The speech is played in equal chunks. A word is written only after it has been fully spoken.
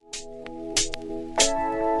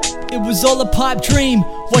It was all a pipe dream,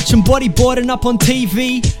 watching bodyboarding up on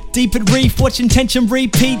TV. Deep at reef, watching tension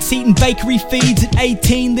repeats, eating bakery feeds at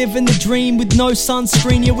 18, living the dream with no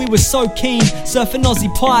sunscreen. Yeah, we were so keen, surfing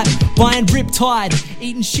Aussie pipe, buying Riptide,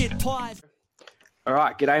 eating shit pies. All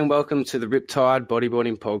right, g'day and welcome to the Riptide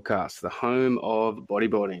Bodyboarding Podcast, the home of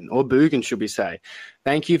bodyboarding, or boogieverse, should we say.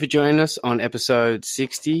 Thank you for joining us on episode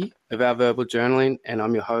 60 of our verbal journaling, and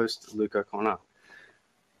I'm your host, Luke O'Connor.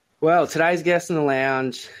 Well, today's guest in the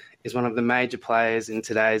lounge is one of the major players in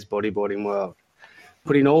today's bodyboarding world.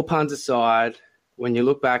 Putting all puns aside, when you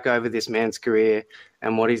look back over this man's career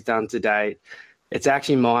and what he's done to date, it's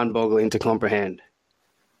actually mind-boggling to comprehend.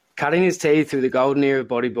 Cutting his teeth through the golden era of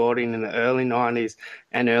bodyboarding in the early 90s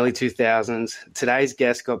and early 2000s, today's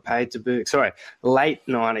guest got paid to boog. Late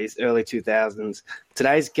 90s, early 2000s.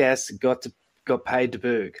 Today's guest got paid to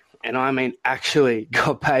boog, and I mean actually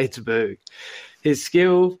got paid to boog. His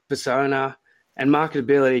skill, persona, and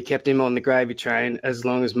marketability kept him on the gravy train as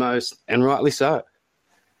long as most, and rightly so.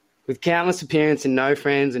 With countless appearances in No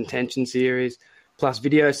Friends and Tension series, plus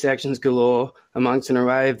video sections galore amongst an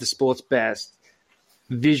array of the sport's best,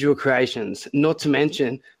 visual creations, not to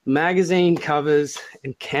mention magazine covers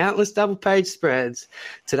and countless double-page spreads,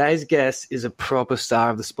 today's guest is a proper star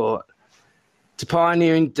of the sport. To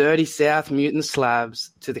pioneering Dirty South mutant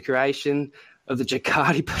slabs, to the creation of the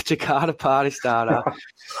Jakarta party starter,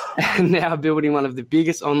 and now building one of the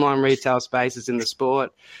biggest online retail spaces in the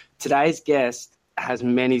sport, today's guest has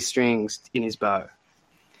many strings in his bow.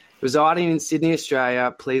 Residing in Sydney,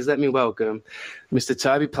 Australia, please let me welcome Mr.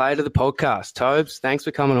 Toby Player to the podcast. Tobes, thanks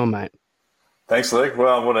for coming on, mate. Thanks, Luke.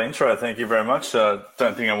 Well, what an intro. Thank you very much. Don't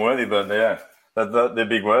think I'm worthy, but yeah, they're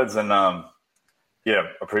big words, and yeah,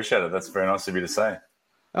 appreciate it. That's very nice of you to say.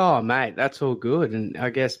 Oh, mate, that's all good. And I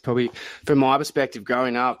guess probably from my perspective,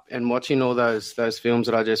 growing up and watching all those films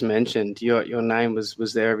that I just mentioned, your name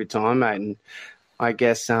was there every time, mate. And I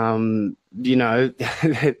guess, there's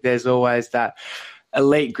always that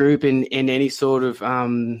elite group in any sort of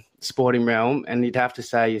sporting realm. And you'd have to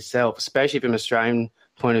say yourself, especially from an Australian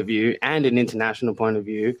point of view and an international point of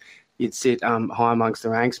view, you'd sit high amongst the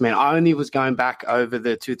ranks, man. I only was going back over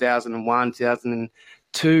the 2001,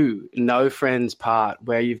 2002 No Friends part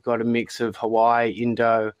where you've got a mix of Hawaii,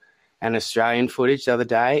 Indo, and Australian footage the other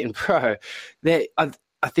day. And, bro,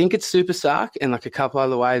 I think it's Super Sark and like a couple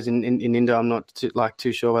other ways in Indo. I'm not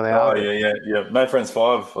too sure where they are. Oh, yeah. No Friends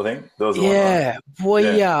 5, I think. That was the one, right?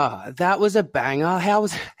 Boy, yeah. That was a banger. How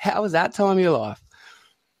was that time of your life?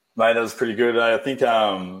 Mate, that was pretty good. I think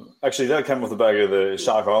actually that came off the back of the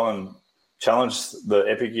Shark Island Challenge, the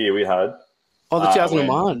epic year we had. Oh, the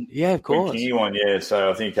 2001. Yeah, of course. Kingy one, yeah. So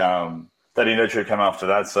I think that Indo trip came after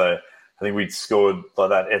that. So I think we'd scored like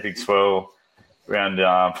that epic swell around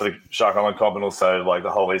for the Shark Island Comp, and also like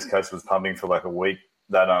the whole East Coast was pumping for like a week,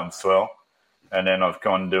 that swell. And then I've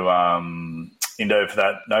gone to Indo for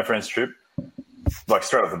that No Friends trip. Like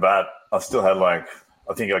straight off the bat, I still had I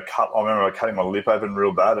remember cutting my lip open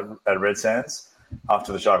real bad at Red Sands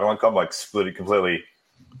after the Shark Island Comp, like split it completely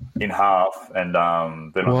in half, and then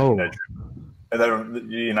on the Indo trip. And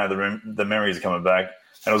the memories are coming back,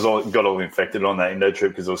 and it got all infected on that Indo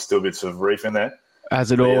trip because there was still bits of reef in there.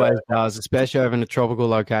 As it always does, especially over in a tropical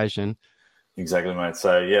location. Exactly, mate.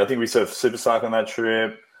 So, yeah, I think we surfed Super Sark on that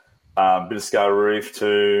trip, bit of Scar Reef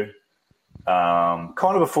too. Kind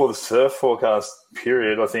of before the surf forecast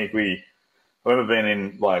period, I remember being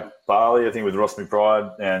in, Bali, I think with Ross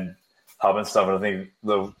McBride and Hub and stuff, and I think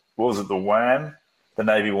the WAM, the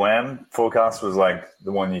Navy WAM forecast was,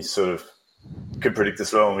 the one you sort of could predict the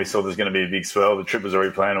swell, and we saw there's going to be a big swell. The trip was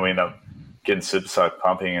already planned, and we ended up getting Super Sark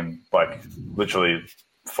pumping, and literally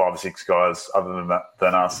 5 or 6 guys other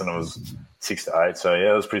than us, and it was 6 to 8. So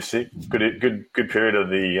yeah, it was pretty sick. Good period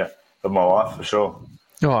of my life for sure.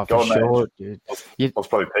 Oh, for sure, dude. I was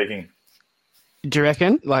probably peaking. Do you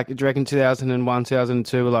reckon? Do you reckon 2001,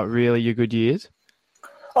 2002 were really your good years?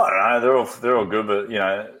 I don't know. They're all good, but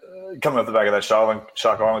coming off the back of that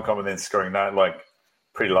Shark Island Comp and then scoring that,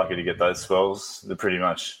 pretty lucky to get those swells. They're pretty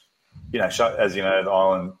much, as you know, the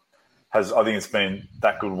island I think it's been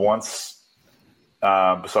that good once.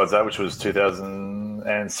 Besides that, which was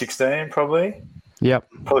 2016, probably. Yep.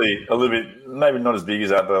 Probably a little bit, maybe not as big as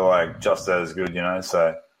that, but just as good,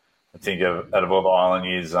 So I think out of all the island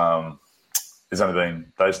years, there's only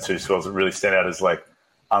been those 2 swells that really stand out as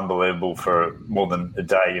unbelievable for more than a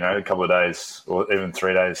day, a couple of days or even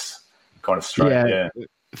 3 days kind of straight. Yeah.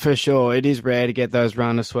 For sure. It is rare to get those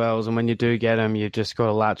runner swells, and when you do get them, you just got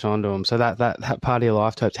to latch onto them. So that part of your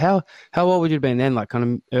life, Topes. How old would you have been then? Kind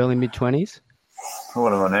of early, mid-20s?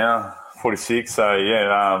 What am I now? 46. So,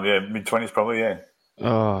 mid-20s probably, yeah.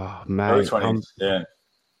 Oh, mate. Early 20s, yeah.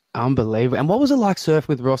 Unbelievable. And what was it like surfing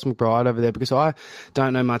with Ross McBride over there? Because I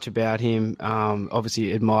don't know much about him.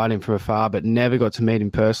 Obviously admired him from afar, but never got to meet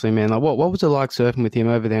him personally, man. Like, what was it like surfing with him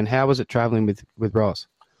over there, and how was it traveling with Ross?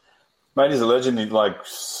 Mate, he's a legend. He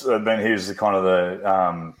was the kind of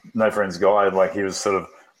the no friends guy. Like, he was sort of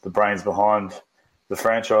the brains behind the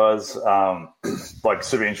franchise. Like,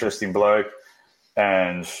 super interesting bloke,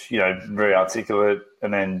 and very articulate.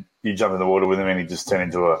 And then you jump in the water with him, and he just turned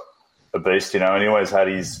into a beast, and he always had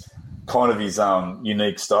his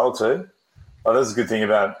unique style too. Oh, that's a good thing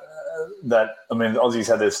about that. I mean, Aussies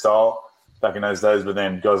had their style back in those days, but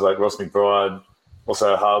then guys like Ross McBride,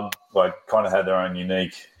 also Hub, like, kind of had their own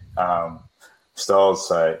unique styles.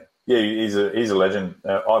 So yeah, he's a legend.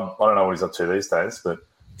 I don't know what he's up to these days, but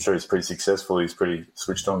I'm sure he's pretty successful. He's pretty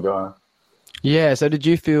switched on guy. Yeah, so did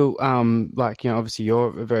you feel like, obviously you're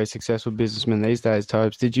a very successful businessman these days,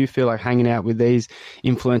 Tobes. Did you feel like hanging out with these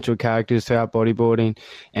influential characters throughout bodyboarding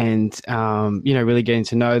and, really getting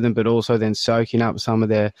to know them, but also then soaking up some of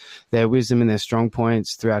their wisdom and their strong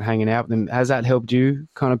points throughout hanging out with them? Has that helped you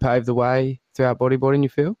kind of pave the way throughout bodyboarding, you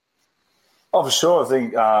feel? Oh, for sure. I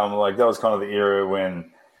think that was kind of the era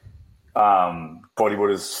when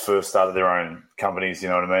bodyboarders first started their own companies, you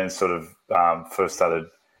know what I mean? Sort of first started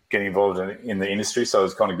getting involved in the industry, so it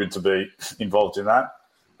was kind of good to be involved in that.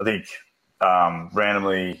 I think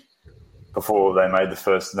randomly, before they made the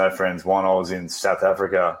first No Friends one, I was in South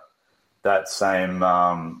Africa that same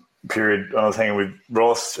period. I was hanging with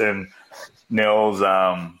Ross and Nels,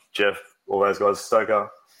 Jeff, all those guys, Stoker.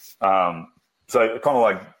 So kind of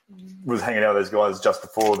like was hanging out with those guys just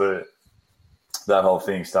before that whole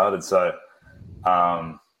thing started. So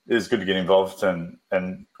it was good to get involved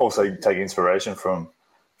and also take inspiration from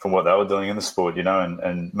what they were doing in the sport,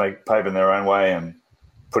 and paving their own way and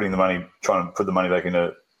trying to put the money back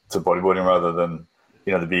into bodyboarding rather than,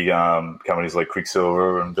 the big companies like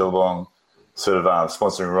Quicksilver and Billabong sort of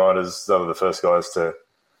sponsoring riders. They were the first guys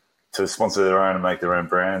to sponsor their own and make their own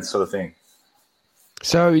brand sort of thing.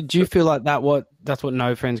 So do you feel like that's what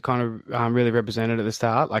No Friends kind of really represented at the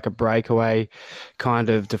start, like a breakaway kind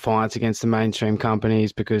of defiance against the mainstream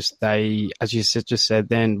companies because they, as you just said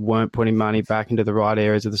then, weren't putting money back into the right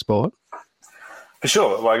areas of the sport? For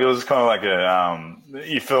sure. Like, it was kind of like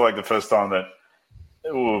you feel like the first time that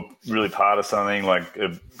we were really part of something, like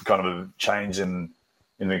a kind of a change in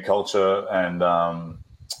the culture. And,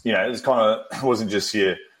 it wasn't just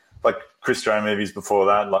like Chris Jones movies before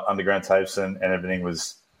that, like Underground Tapes and everything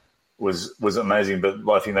was amazing. But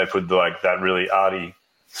I think they put that really arty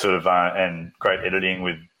sort of and great editing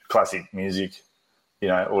with classic music,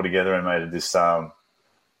 all together and made it this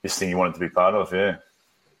thing you wanted to be part of. Yeah.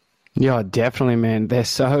 Yeah, definitely, man. They're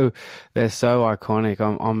so iconic.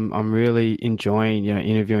 I'm really enjoying,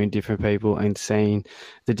 interviewing different people and seeing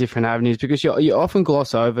the different avenues because you often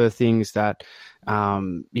gloss over things that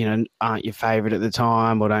aren't your favorite at the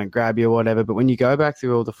time or don't grab you or whatever. But when you go back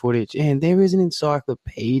through all the footage, and there is an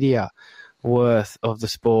encyclopedia worth of the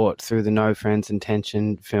sport through the No Friends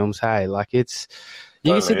Intention films. Hey, like you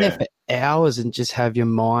can sit there for hours and just have your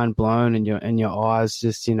mind blown and your eyes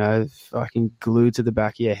just, fucking glued to the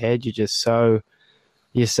back of your head. You're so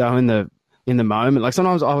in the moment. Like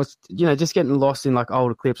sometimes I was, just getting lost in like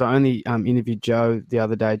older clips. I only interviewed Joe the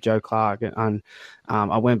other day, Joe Clark, and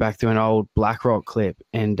I went back through an old BlackRock clip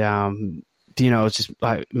and, I was just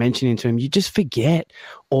like mentioning to him, you just forget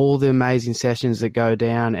all the amazing sessions that go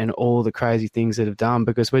down and all the crazy things that have done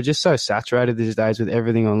because we're just so saturated these days with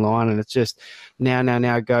everything online and it's just now,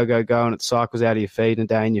 go, and it cycles out of your feed in a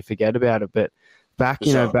day and you forget about it. But back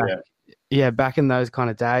in those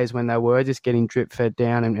kind of days when they were just getting drip fed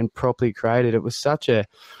down and properly created, it was such a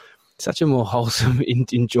more wholesome,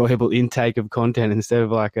 enjoyable intake of content instead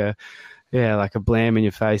of like a blam in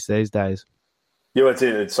your face these days. Yeah, that's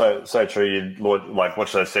it. It's so true. You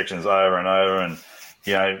watch those sections over and over, and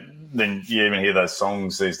then you even hear those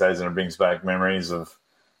songs these days, and it brings back memories of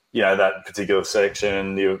that particular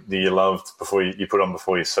section you loved before you put on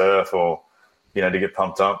before you surf, or to get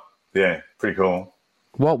pumped up. Yeah, pretty cool.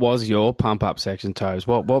 What was your pump up section, Toes?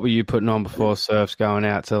 What were you putting on before surfs going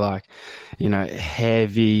out to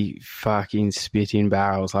heavy fucking spitting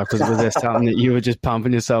barrels? Like was there something that you were just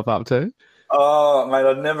pumping yourself up to? Oh, mate,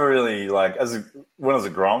 I'd never really, when I was a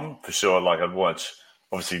Grom, for sure, I'd watch,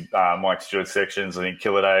 obviously, Mike Stewart sections. I think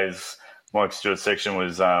Killer Days, Mike Stewart section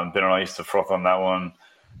was, Ben and I used to froth on that one.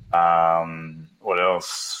 What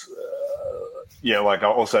else? I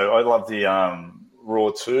love the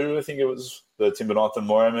Raw 2, I think it was, the Timber Knife and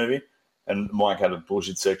Moira movie. And Mike had a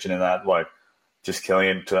bullshit section in that, just killing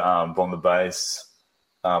it to bomb the bass.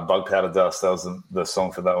 Bug Powder Dust, that was the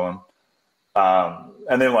song for that one.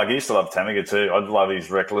 And then, like, I used to love Tamiga too. I'd love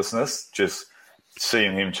his recklessness, just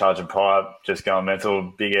seeing him charging pipe, just going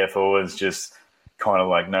mental, big air forwards, just kind of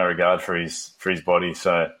like no regard for his body.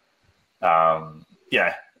 So,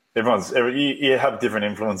 yeah, you have different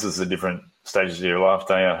influences at different stages of your life,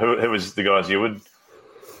 don't you? Who was the guys you would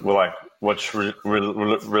like watch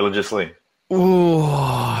religiously?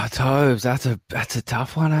 Oh, Tobes, that's a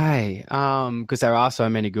tough one, eh? Because there are so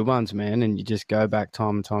many good ones, man, and you just go back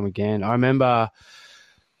time and time again. I remember,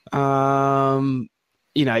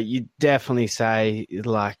 you definitely say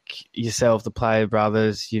like yourself, the Player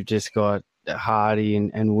brothers. You've just got Hardy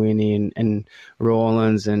and Winnie and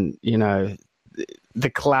Rawlins, and the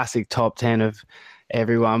classic top 10 of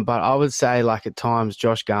everyone. But I would say, like, at times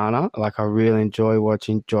Josh Garner. Like, I really enjoy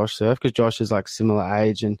watching Josh surf because Josh is like similar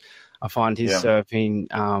age, and I find his surfing,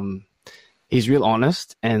 he's real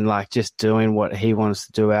honest and like just doing what he wants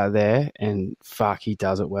to do out there, and fuck, he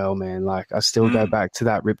does it well, man. Like, I still go back to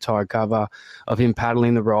that Riptide cover of him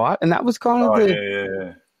paddling the right, and that was kind of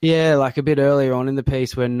like a bit earlier on in the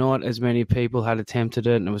piece where not as many people had attempted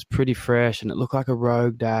it, and it was pretty fresh, and it looked like a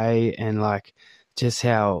rogue day, and like just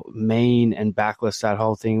how mean and backless that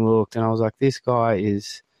whole thing looked. And I was like, this guy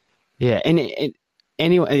is, and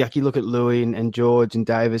anyway, like you look at Louis and George and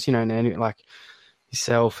Davis, and like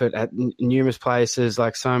yourself at numerous places,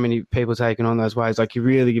 like so many people taking on those waves, like you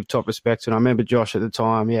really give top respect to. And I remember Josh at the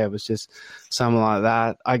time, it was just something like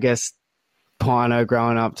that. I guess Pino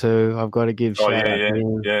growing up too, I've got to give shout out to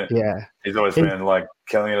him. Yeah. He's always been like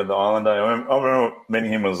killing it at the Island Day. I remember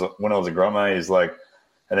meeting him when I was a grommet. He's like,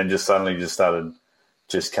 and then just suddenly just started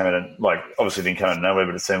just coming in, like obviously didn't come out of nowhere,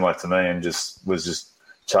 but it seemed like to me, and just was just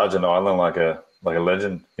charging the island like a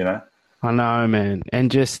legend, I know, man.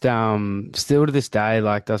 And just still to this day,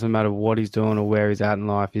 like, doesn't matter what he's doing or where he's at in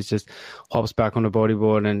life, he's just hops back on the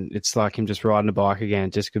bodyboard, and it's like him just riding a bike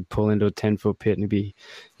again. Just could pull into a 10-foot pit and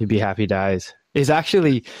he'd be happy days. It's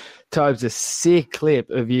actually, Tobes, a sick clip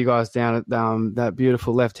of you guys down at that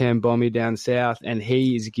beautiful left-hand bomby down south, and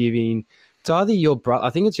he is giving, it's either your brother, I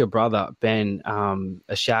think it's your brother, Ben,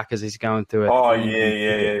 a shack as he's going through it. Oh,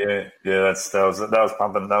 yeah. That was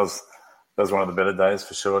pumping. That was one of the better days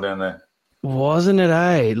for sure down there. Wasn't it,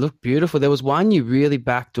 eh? It looked beautiful. There was one you really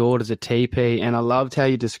backdoored as a TP, and I loved how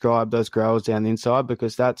you described those growers down the inside,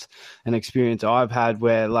 because that's an experience I've had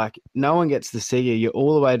where, like, no one gets to see you. You're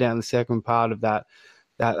all the way down the second part of that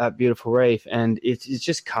beautiful reef, and it's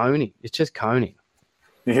just coning. It's just coning.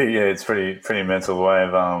 Yeah, it's pretty mental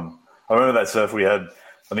wave. I remember that surf we had.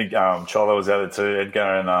 I think Cholo was out there too,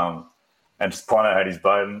 Edgar, and just Pino had his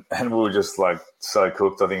boat, and we were just like so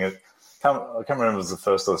cooked. I can't remember if it was the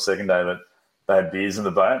first or the second day, but they had beers in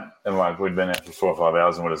the boat, and like we'd been out for 4 or 5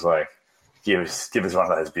 hours, and we're just like, give us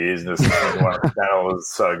one of those beers. And that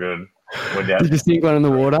was so good. Went down. Did you sink one in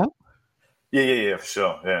the water? Yeah, for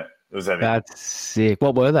sure. Yeah, it was heavy. That's sick.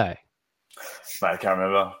 What were they? Mate, I can't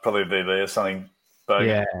remember. Probably a VB or something. Bogan.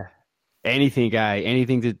 Yeah. Anything,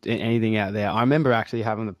 anything out there. I remember actually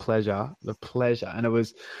having the pleasure, and it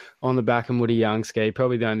was on the back of Woody Young ski,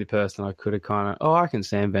 probably the only person I could have I can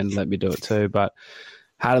Sam Bend let me do it too, but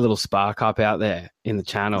had a little spark up out there in the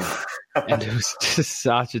channel, and it was just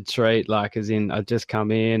such a treat, like, as in I'd just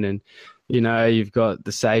come in and, you've got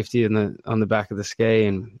the safety on the back of the ski,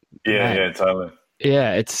 and yeah, totally.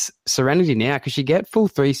 Yeah, it's serenity now because you get full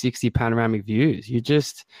 360 panoramic views. You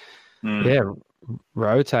just,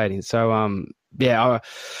 rotating. So, I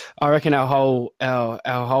reckon our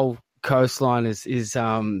whole coastline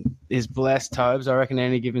is blessed, Tobes. I reckon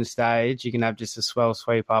any given stage you can have just a swell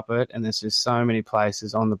sweep up it, and there's just so many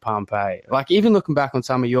places on the pump. Like, even looking back on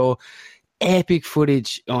some of your epic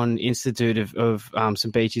footage on Institute of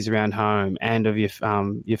some beaches around home and of your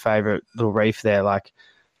favorite little reef there, like,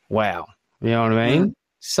 wow, you know what I mean?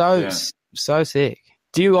 So sick.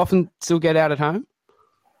 Do you often still get out at home?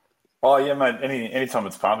 Oh yeah, mate. Anytime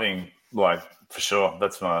it's pumping, like, for sure,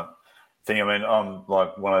 that's my thing. I mean, I'm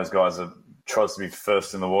like one of those guys that tries to be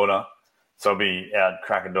first in the water, so I'll be out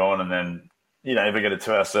crack of dawn, and then if I get a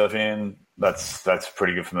 2-hour surf in, that's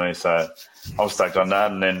pretty good for me. So I'm stoked on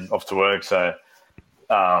that, and then off to work. So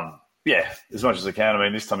as much as I can. I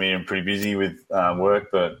mean, this time of year I'm pretty busy with work,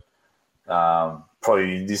 but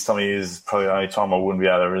probably this time of year is probably the only time I wouldn't be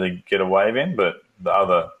able to really get a wave in. But the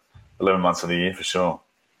other 11 months of the year for sure.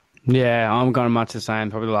 Yeah, I'm going much the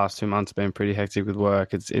same. Probably the last 2 months have been pretty hectic with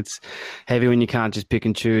work. It's heavy when you can't just pick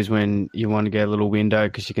and choose when you want to get a little window,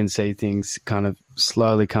 because you can see things kind of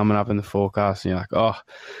slowly coming up in the forecast, and you're like, oh,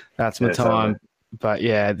 that's my time. But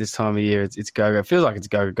yeah, this time of year, it's go-go. It feels like it's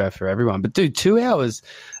go-go for everyone. But dude, 2 hours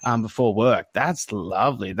before work, that's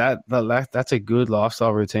lovely. That's a good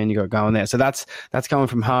lifestyle routine you got going there. So that's coming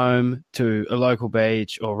from home to a local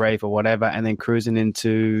beach or reef or whatever, and then cruising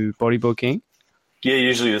into Bodyboard King. Yeah,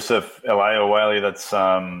 usually you surf LA or Whaley. That's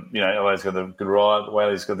LA's got the good right,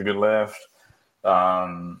 Whaley's got the good left,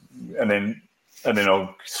 and then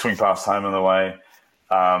I'll swing past home on the way,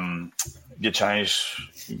 get changed,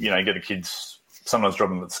 get the kids. Sometimes drop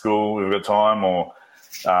them at school if we've got time, or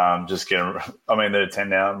just get them. I mean, they're 10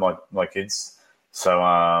 now, my kids,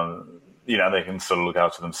 so they can sort of look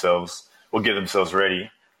after themselves or get themselves ready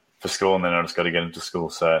for school, and then I just got to get them to school.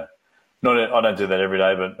 So, I don't do that every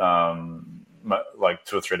day, but like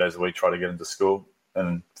 2 or 3 days a week, try to get them to school,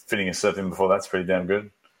 and fitting a surf in before that's pretty damn good.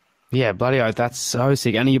 Yeah, bloody oath, that's so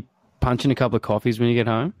sick. And are you punching a couple of coffees when you get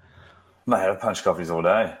home? Mate, I punch coffees all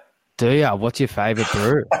day. Do you? What's your favourite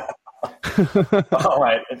brew? Oh,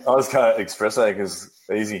 mate, I just go espresso because it's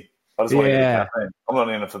easy. I just want to get the caffeine. I'm not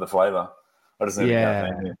in it for the flavour. I just need the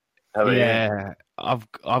caffeine. How about you?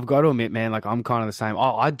 I've got to admit, man, like I'm kind of the same.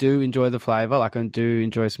 I do enjoy the flavour. Like I do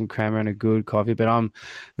enjoy some crema and a good coffee, but I'm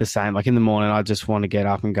the same. Like in the morning, I just want to get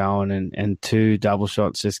up and going, and 2 double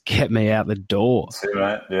shots just get me out the door. See,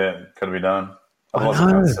 mate. Yeah, got to be done. Otherwise,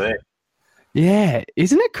 I can't see. Yeah,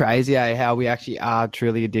 isn't it crazy how we actually are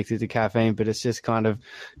truly addicted to caffeine, but it's just kind of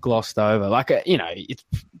glossed over. Like, it's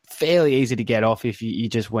fairly easy to get off if you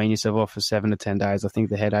just wean yourself off for 7 to 10 days. I think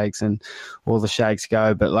the headaches and all the shakes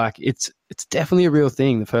go, but like it's definitely a real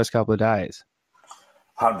thing the first couple of days.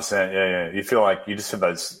 100%, yeah. You feel like you just have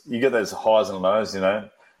you get those highs and lows, and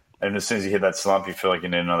as soon as you hit that slump, you feel like you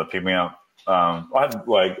need another pick-me-up. I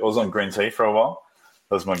was on green tea for a while.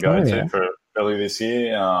 That was my go-to for early this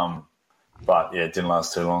year. But yeah, it didn't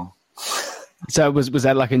last too long. So was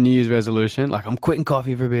that like a New Year's resolution? Like, I'm quitting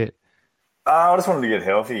coffee for a bit. I just wanted to get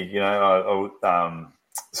healthy,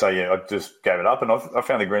 so yeah, I just gave it up, and I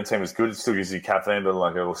found the green tea was good. It still gives you caffeine, but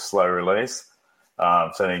like a slow release.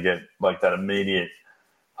 So then you get like that immediate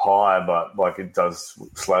high, but like it does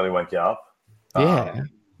slowly wake you up. And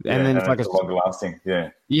then it's like a longer lasting.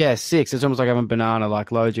 Yeah, 6. It's almost like having a banana,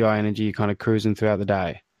 like loads your energy, kind of cruising throughout the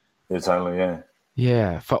day. Yeah, totally. Yeah.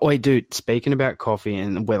 Yeah. Wait, dude, speaking about coffee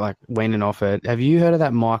and we're like weaning off it, have you heard of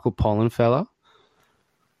that Michael Pollan fella?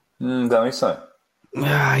 Don't think so.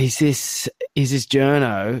 He's this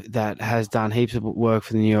journo that has done heaps of work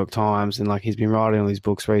for the New York Times, and like he's been writing all these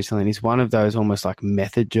books recently, and he's one of those almost like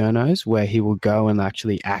method journos where he will go and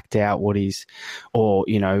actually act out what he's, or,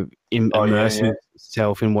 immerse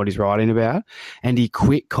himself in what he's writing about. And he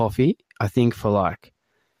quit coffee, I think, for like,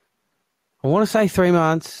 I want to say 3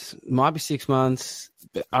 months, might be 6 months,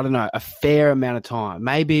 but I don't know, a fair amount of time,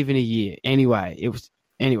 maybe even a year. Anyway,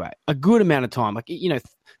 a good amount of time. Like,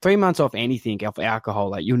 3 months off anything, off alcohol,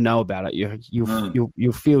 like you'll know about it.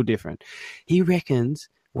 You'll feel different. He reckons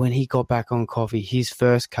when he got back on coffee, his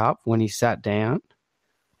first cup when he sat down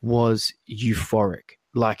was euphoric.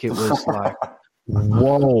 Like it was like,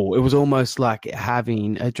 whoa! It was almost like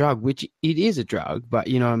having a drug, which it is a drug, but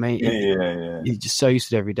you know what I mean. Yeah. You're just so used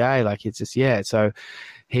to it every day. Like it's just So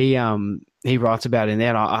he writes about it in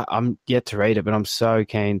there. And I'm yet to read it, but I'm so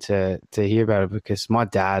keen to hear about it because my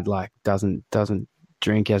dad like doesn't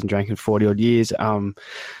drink. He hasn't drank in 40 odd years,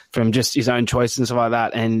 from just his own choices and stuff like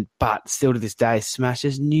that. But still to this day,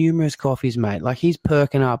 smashes numerous coffees, mate. Like he's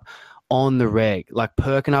perking up on the reg, like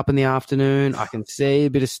perking up in the afternoon. I can see a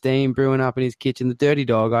bit of steam brewing up in his kitchen. The dirty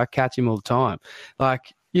dog, I catch him all the time.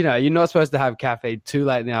 Like, you're not supposed to have caffeine too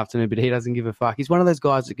late in the afternoon, but he doesn't give a fuck. He's one of those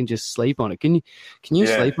guys that can just sleep on it. Can you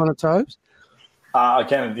sleep on it, Tobes? I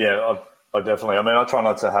can, yeah. I definitely. I mean, I try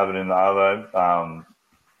not to have it in the Arvo.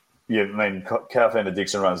 Caffeine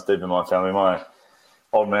addiction runs deep in my family. My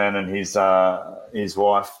old man and his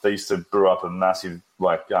wife, they used to brew up a massive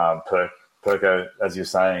Perco, as you're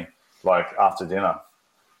saying, like after dinner.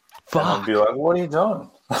 Fuck. And I'd be like, "What are you doing?"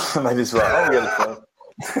 And they just like, "Oh,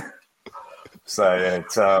 yeah." So yeah,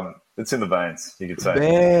 it's in the veins, you could say.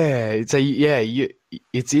 Yeah,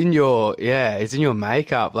 it's in your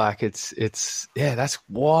makeup. Like it's that's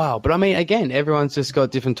wild. But I mean, again, everyone's just got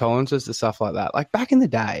different tolerances to stuff like that. Like back in the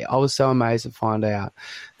day, I was so amazed to find out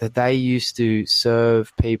that they used to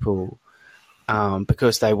serve people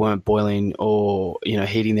because they weren't boiling or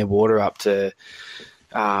heating their water up to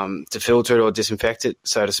filter it or disinfect it,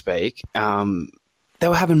 so to speak. They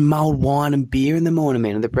were having mulled wine and beer in the morning,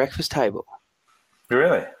 man, at the breakfast table.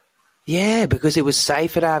 Really? Yeah, because it was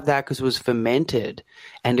safer to have that because it was fermented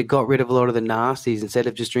and it got rid of a lot of the nasties instead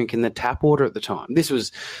of just drinking the tap water at the time. This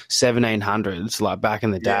was 1700s, like back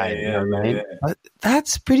in the day. You know what I mean? Yeah.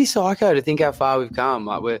 That's pretty psycho to think how far we've come.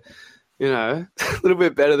 Like a little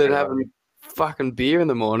bit better than having fucking beer in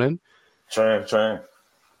the morning. True.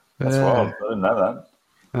 That's wild. I didn't know that.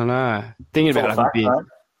 I know. Thinking about having beer. Mate.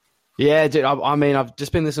 Yeah, dude, I mean, I've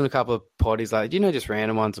just been listening to a couple of potties, like, just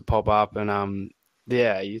random ones that pop up, and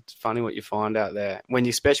yeah, it's funny what you find out there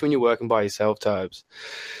especially when you're working by yourself, Tobes.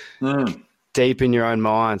 Deep in your own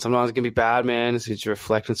mind. Sometimes it can be bad, man. It's you're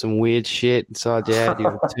reflecting some weird shit inside your head.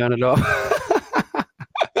 You turn it off.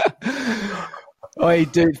 Oh,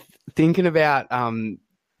 dude, thinking about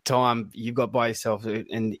time you've got by yourself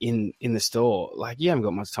and in the store, like, you haven't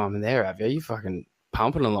got much time in there, have you? You fucking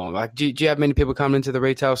pumping along. Like, do you have many people coming into the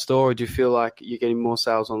retail store, or do you feel like you're getting more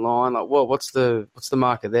sales online? Like, what's the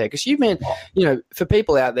market there? Because for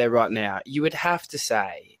people out there right now, you would have to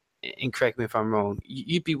say, and correct me if I'm wrong,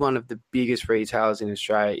 you'd be one of the biggest retailers in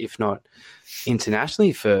Australia, if not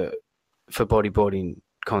internationally, for bodyboarding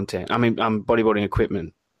content. I mean, bodyboarding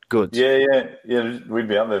equipment goods. Yeah, we'd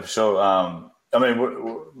be up there for sure. I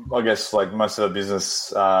mean, I guess like most of our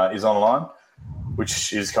business is online,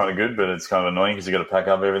 which is kind of good, but it's kind of annoying because you got to pack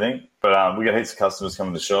up everything. But we got heaps of customers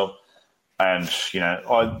coming to the shop, and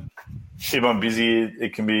if I'm busy,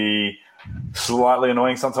 it can be slightly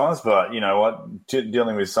annoying sometimes. But you know what,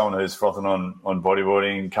 dealing with someone who's frothing on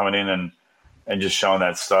bodyboarding, coming in and just showing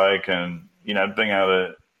that stoke, and being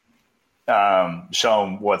able to show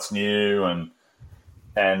them what's new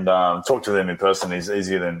and talk to them in person is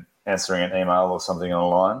easier than answering an email or something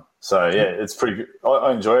online. So yeah, it's pretty good.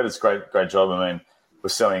 I enjoy it. It's a great job. I mean, we're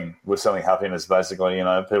selling happiness basically.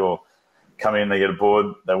 People come in, they get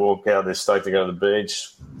aboard, they walk out, they're stoked to go to the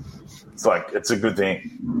beach. It's a good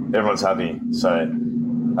thing. Everyone's happy. So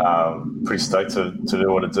pretty stoked to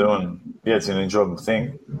do what I do, and yeah, it's an enjoyable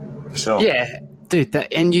thing for sure. Yeah. Dude,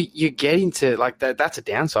 and you get into like that. That's a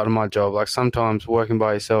downside of my job. Like sometimes working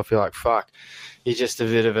by yourself, you're like, fuck, you're just a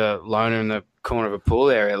bit of a loner in the corner of a pool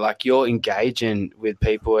area. Like you're engaging with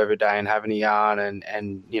people every day and having a yarn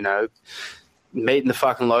and meeting the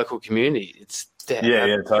fucking local community. It's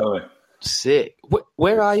yeah, totally sick.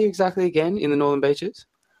 Where are you exactly again in the Northern Beaches?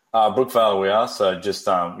 Brookvale we are. So just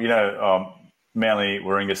Manly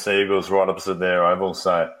Warringah Sea Eagles right opposite their oval.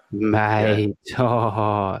 So mate,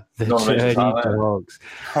 the dirty dogs.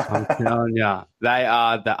 I'm telling you, they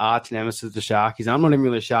are the arch nemesis of the Sharkies. I'm not even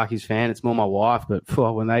really a Sharkies fan. It's more my wife, but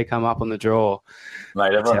when they come up on the draw,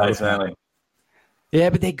 mate, everyone hates Manly.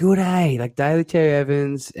 Yeah, but they're good, eh? Like Daly Cherry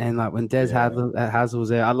Evans and like when Des Hazel was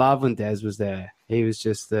there. I love when Des was there. He was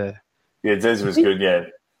just the... Yeah, Des was good, yeah.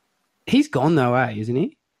 He's gone though, eh? Isn't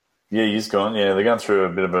he? Yeah, he's gone. Yeah, they're going through a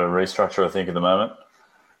bit of a restructure, I think, at the moment.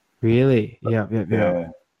 Really? Yeah.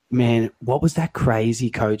 Man, what was that crazy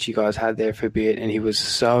coach you guys had there for a bit? And he was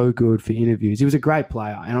so good for interviews. He was a great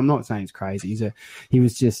player, and I'm not saying he's crazy. He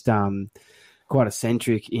was just quite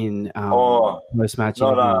eccentric in post-match.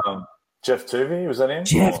 Not Jeff Tuvey, was that him?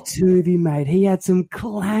 Jeff Tuvey, mate. He had some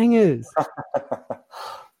clangers.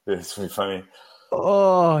 Yeah, it's really funny.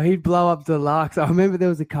 Oh, he'd blow up deluxe. I remember there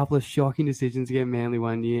was a couple of shocking decisions against Manly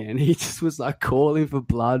one year, and he just was like calling for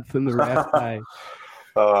blood from the ref.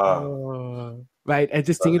 Mate, and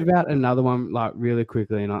just thinking about another one, like really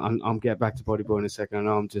quickly, and I'm get back to bodyboarding in a second. I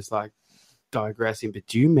know I'm just like digressing, but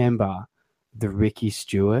do you remember the Ricky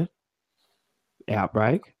Stewart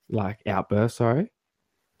outburst? Sorry.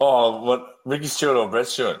 Oh, what, Ricky Stewart or Brett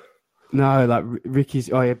Stewart? No, like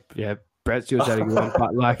Ricky's. Oh yeah. Brett Stewart's had a good one,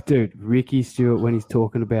 but like, dude, Ricky Stewart when he's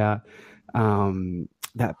talking about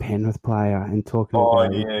that Penrith player and talking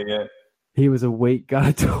about yeah. He was a weak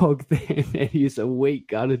gutter dog then, and he's a weak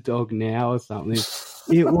gutter dog now or something.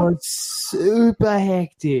 It was super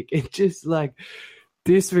hectic and just like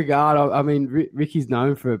disregard. I mean, Ricky's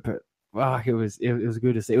known for it, but it was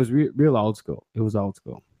good to see. It was real old school. It was old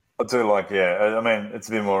school. I do like, yeah. I mean, it's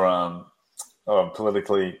a bit more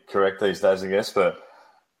politically correct these days, I guess, but.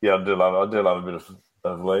 Yeah, I do love a bit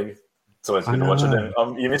of league. It's always good to watch it.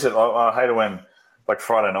 You miss it. I hate it when, like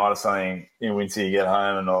Friday night or something, in winter you get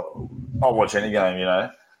home and I'll watch any game,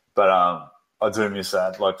 But I do miss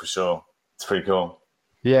that, like for sure. It's pretty cool.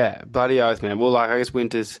 Yeah, bloody oath, man. Well, like I guess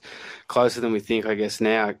winter's closer than we think. I guess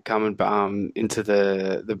now coming into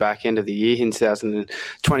the back end of the year in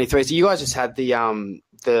 2023. So you guys just had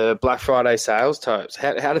the Black Friday sales, Topes.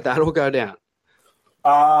 How did that all go down?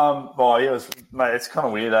 Mate, it's kind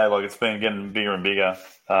of weird, eh? Like it's been getting bigger and bigger.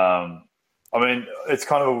 I mean, it's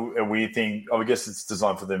kind of a weird thing. I guess it's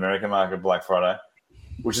designed for the American market, Black Friday,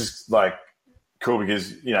 which is like cool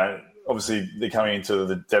because, obviously they're coming into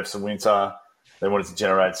the depths of winter. They wanted to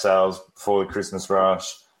generate sales before the Christmas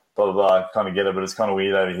rush, blah, blah, blah. Kind of get it, but it's kind of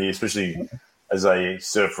weird over here, especially as a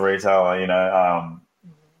surf retailer,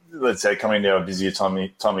 let's say coming into a busier time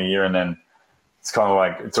of year and then it's kind of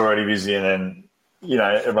like it's already busy, and then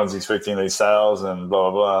everyone's expecting these sales and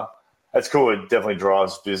blah blah blah. That's cool. It definitely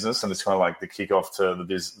drives business, and it's kind of like the kickoff to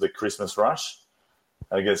the Christmas rush.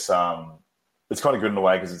 I guess it's kind of good in a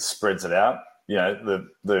way because it spreads it out.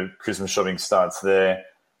 The Christmas shopping starts there,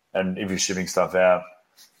 and if you're shipping stuff out,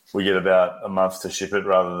 we get about a month to ship it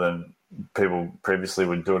rather than people previously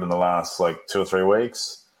would do it in the last like 2 or 3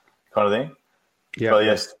 weeks kind of thing. Yeah. But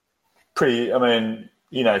yes, pretty. I mean,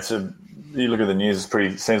 you look at the news.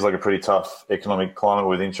 Seems like a pretty tough economic climate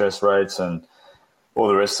with interest rates and all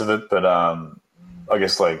the rest of it. But I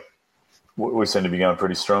guess like we seem to be going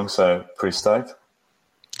pretty strong, so pretty stoked.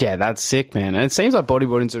 Yeah, that's sick, man. And it seems like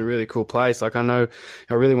bodyboarding's a really cool place. Like, I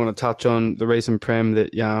really want to touch on the recent prem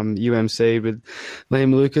that UMC with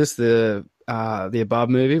Liam Lucas, the Above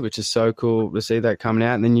movie, which is so cool to see that coming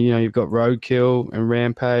out. And then you've got Roadkill and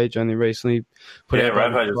Rampage only recently put out. Yeah,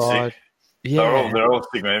 Rampage is sick. Yeah, they're all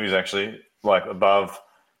sick movies actually. Like Above,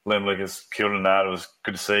 Liam Lucas killed in that. It was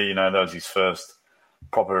good to see. That was his first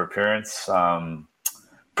proper appearance.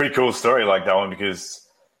 Pretty cool story like that one because.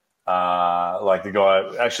 Like the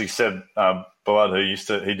guy actually said, Bullard, he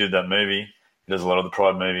did that movie. He does a lot of the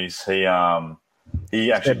Pride movies. He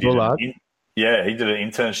actually did an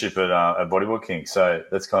internship at Bodyboard King. So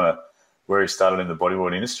that's kind of where he started in the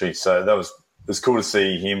bodyboard industry. So it was cool to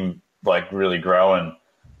see him like really grow and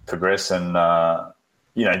progress and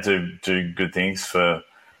do good things for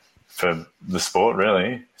the sport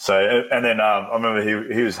really. So and then I remember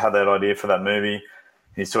he had that idea for that movie.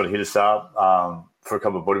 He sort of hit us up. For a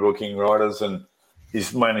couple of Bodyboard King riders, and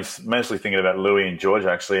he's mostly thinking about Louis and George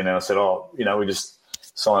actually. And then I said, we just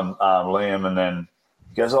signed Liam, and then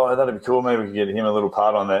he goes, that'd be cool. Maybe we could get him a little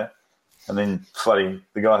part on there. And then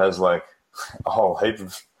the guy has like a whole heap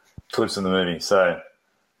of clips in the movie. So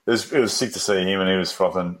it was sick to see him, and he was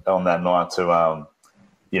frothing on that night to, I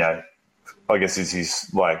guess it's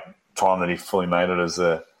his like time that he fully made it as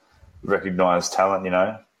a recognised talent,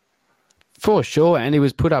 For sure, and he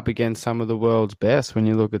was put up against some of the world's best when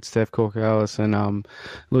you look at Steph Corkelis and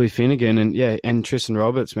Louis Finnegan and Tristan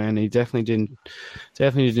Roberts, man. He definitely didn't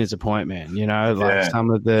disappoint, man. Some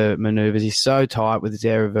of the maneuvers, he's so tight with his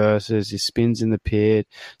air reverses, his spins in the pit,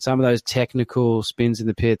 some of those technical spins in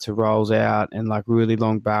the pit to rolls out and like really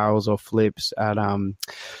long barrels or flips at a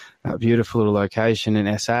beautiful little location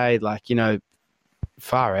in SA. Like,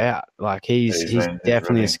 far out. Like he's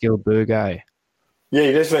definitely a skilled boogie. Yeah,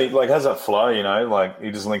 he definitely has that flow, like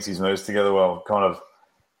he just links his moves together well, kind of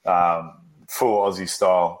full Aussie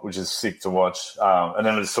style, which is sick to watch. And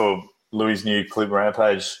then I just saw Louis' new clip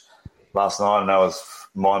Rampage last night, and that was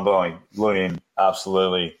mind-blowing. Louis in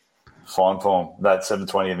absolutely fine form. That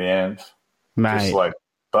 720 at the end, mate. Just like,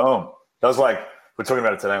 boom. That was like, we're talking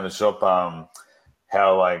about it today in the shop,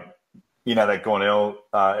 how like, that Gornell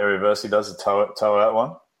area reverse he does, the toe out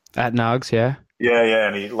one. At Nugs, yeah. Yeah,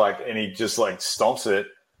 and he just like stomps it,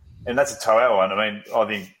 and that's a toe out one. I mean, I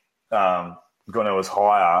think Gornell was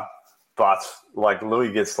higher, but like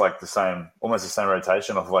Louis gets like almost the same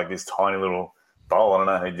rotation off like this tiny little bowl. I don't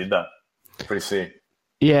know how he did that. Pretty sick.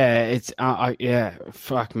 Yeah, it's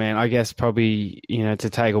fuck, man. I guess probably to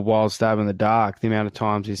take a wild stab in the dark, the amount of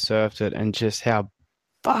times he's surfed it, and just how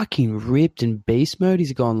fucking ripped and beast mode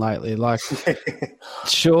he's gone lately. Like,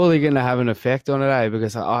 surely going to have an effect on it, eh?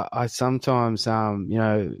 Because I sometimes,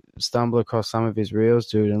 stumble across some of his reels,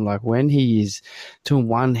 dude, and like when he is doing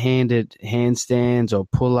one-handed handstands or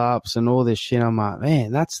pull-ups and all this shit, I'm like,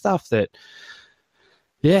 man, that's stuff that,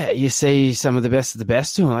 yeah, you see some of the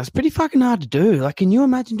best doing. That's pretty fucking hard to do. Like, can you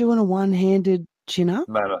imagine doing a one-handed chin-up?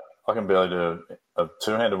 Man, I can barely do a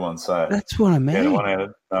two-handed one, so... That's what I mean. Yeah,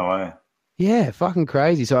 one-handed, no way. Yeah, fucking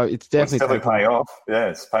crazy. So it's definitely paying off. Yeah,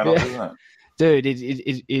 it's paying off, isn't it? Dude,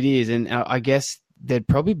 it is. And I guess there'd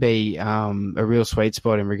probably be a real sweet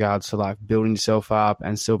spot in regards to like building yourself up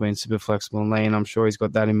and still being super flexible and lean. I'm sure he's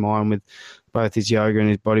got that in mind with both his yoga and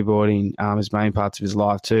his bodyboarding, his main parts of his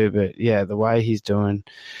life too. But yeah, the way he's doing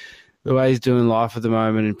life at the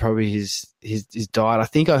moment and probably his diet. I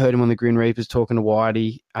think I heard him on the Grin Reapers talking to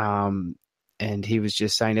Whitey. And he was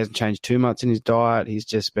just saying he hasn't changed too much in his diet. He's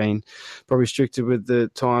just been probably restricted with the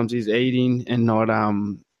times he's eating and not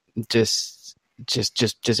just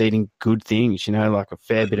eating good things, like a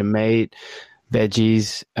fair bit of meat,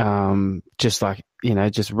 veggies, just like,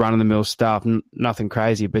 just run-of-the-mill stuff, nothing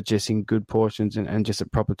crazy, but just in good portions and just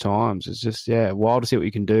at proper times. It's just, wild to see what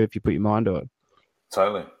you can do if you put your mind to it.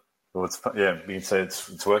 Totally. Well, you can say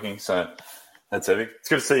it's working, so that's epic. It's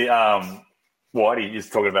good to see Whitey,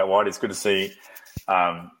 just talking about Whitey, it's good to see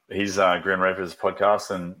his Grim Reapers podcast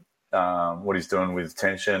and what he's doing with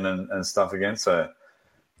tension and stuff again. So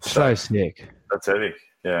sick. That's epic,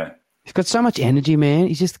 yeah. He's got so much energy, man.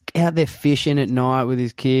 He's just out there fishing at night with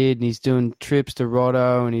his kid, and he's doing trips to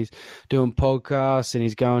Roto, and he's doing podcasts, and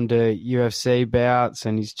he's going to UFC bouts,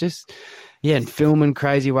 and he's just, and filming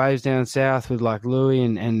crazy waves down south with like Louis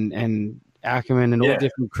and Ackerman and all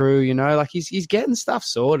different crew, like he's getting stuff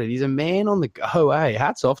sorted. He's a man on the go,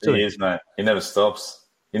 Hats off to him. He is, mate. He never stops.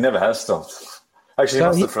 He never has stopped. Actually, he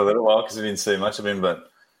must have for a little while because we didn't see much of him, but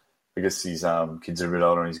I guess his kids are a bit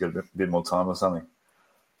older and he's got a bit more time or something.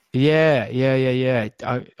 Yeah.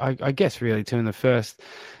 I guess really too in the first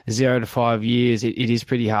 0 to 5 years, it is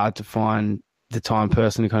pretty hard to find the time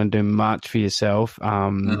person to kind of do much for yourself.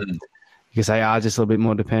 Because they are just a little bit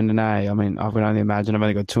more dependent, I mean, I would only imagine I've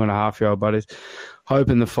only got 2.5-year-old buddies.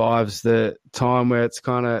 Hoping the 5's the time where it's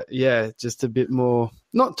kind of, just a bit more,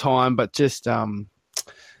 not time, but just, a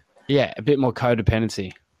bit more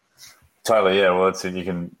codependency. Totally, yeah. Well, it's you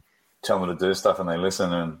can tell them to do stuff and they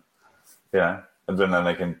listen and, and then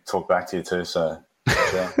they can talk back to you too, so,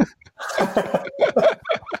 yeah.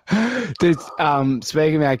 Dude,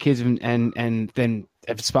 speaking about kids and then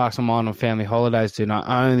it sparks my mind on family holidays, dude. And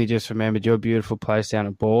I only just remembered your beautiful place down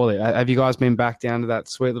at Bawley. Have you guys been back down to that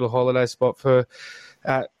sweet little holiday spot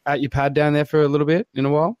at your pad down there for a little bit in a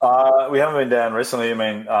while? We haven't been down recently. I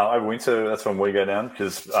mean, over winter, that's when we go down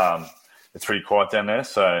because it's pretty quiet down there.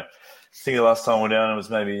 So I think the last time we were down, it was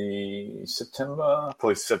maybe September,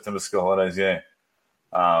 probably September school holidays,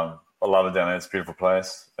 I love it down there. It's a beautiful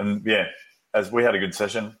place. And, as we had a good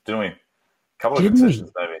session, didn't we? A couple of good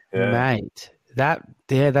sessions, maybe. Yeah. Mate. That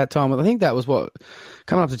time. I think that was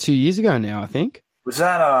coming up to 2 years ago now, I think. Was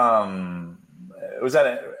that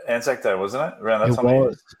Anzac Day, wasn't it? Around that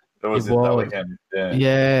time? It was that weekend.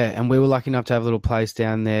 Yeah, and we were lucky enough to have a little place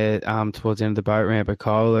down there towards the end of the boat ramp at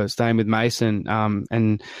Cola, staying with Mason,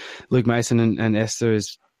 and Luke Mason and Esther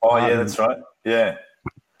is. Oh, yeah, that's right. Yeah.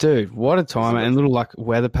 Dude, what a time, and little like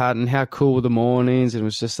weather pattern, how cool were the mornings, and it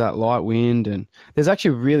was just that light wind, and there's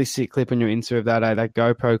actually a really sick clip on your Insta of that, that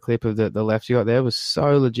GoPro clip of the left you got there was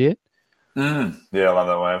so legit. Yeah, I love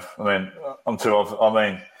that wave. I mean, I'm too off. I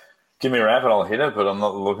mean, give me a ramp and I'll hit it, but I'm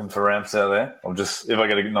not looking for ramps out there. I'm just, if I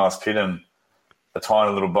get a nice pit and a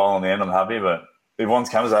tiny little bowl on the end, I'm happy, but if one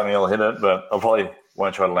comes at me, I'll hit it, but I probably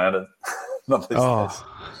won't try to land it. Not these days.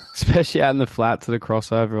 Especially out in the flats at a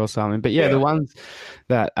crossover or something. But the ones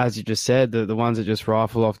that, as you just said, the ones that just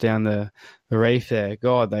rifle off down the reef there,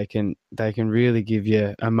 God, they can really give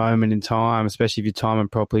you a moment in time, especially if you time them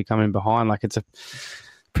properly coming behind. Like it's a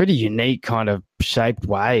pretty unique kind of shaped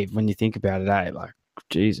wave when you think about it, Like,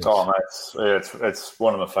 Jesus. Oh, mate, it's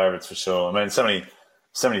one of my favourites for sure. I mean, so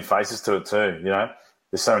many faces to it too,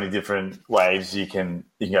 There's so many different waves you can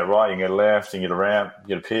go right, you can go left, you can get a ramp,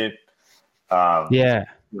 you get a pit.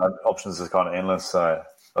 Options are kind of endless, so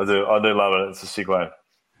I do love it. It's a sick wave.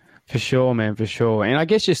 For sure, man, for sure. And I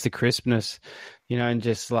guess just the crispness, and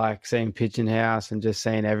just like seeing Pigeon House and just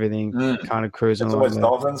seeing everything kind of cruising it's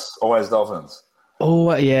along. Always dolphins.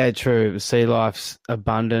 Oh, yeah, true. Sea life's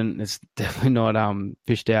abundant. It's definitely not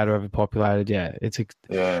fished out or overpopulated. Yeah, it's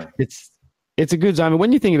a good zone. But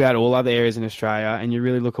when you think about all other areas in Australia and you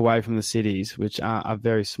really look away from the cities, which are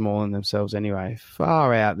very small in themselves anyway,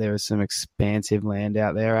 far out there is some expansive land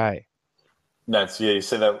out there, You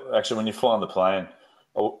see that actually when you fly on the plane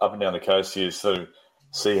up and down the coast, you sort of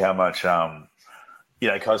see how much,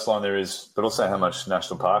 coastline there is, but also how much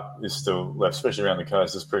national park is still left, especially around the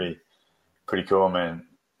coast. It's pretty cool, man.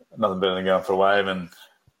 Nothing better than going for a wave and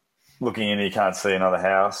looking in, you can't see another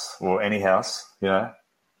house or any house,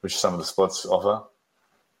 which some of the spots offer.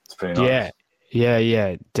 It's pretty nice.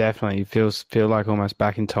 Yeah, definitely. You feel like almost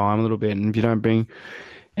back in time a little bit. And if you don't bring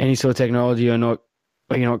any sort of technology or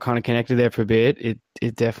you're not kind of connected there for a bit,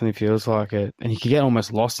 it definitely feels like it. And you can get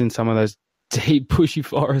almost lost in some of those deep, bushy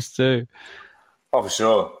forests too. Oh, for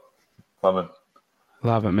sure. Love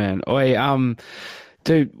it, man.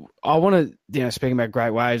 Dude, I want to, speaking about great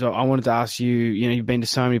waves, I wanted to ask you, you've been to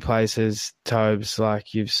so many places, Tobes,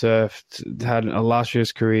 like you've surfed, had a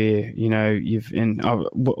illustrious career, I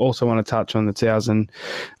also want to touch on the 2000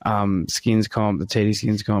 skins comp, the TD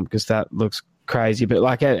skins comp, because that looks crazy. But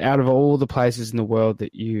like out of all the places in the world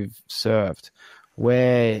that you've surfed,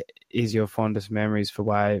 where is your fondest memories for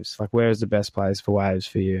waves? Like where is the best place for waves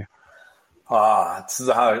for you? It's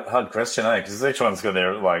a hard question, because each one's got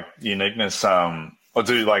their like uniqueness. I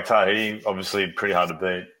do like Tahiti, obviously pretty hard to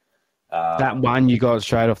beat. That one you got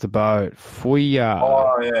straight off the boat. Oh,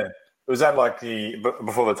 yeah. Was that like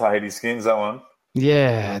before the Tahiti skins, that one?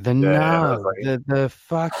 Yeah, the nug, the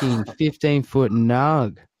fucking 15-foot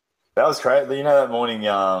nug. That was great. That morning,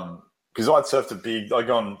 because I'd surfed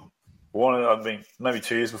I'd been maybe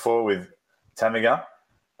 2 years before with Tamiga,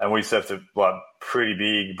 and we surfed it like pretty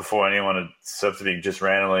big before anyone had surfed a big, just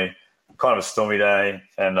randomly. Kind of a stormy day,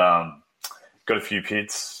 and got a few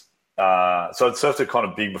pits. So I'd surfed it kind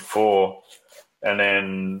of big before, and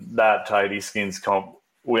then that Tahiti Skins comp,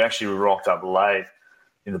 we actually rocked up late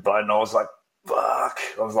in the boat, and I was like, fuck.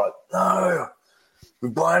 I was like, no, we're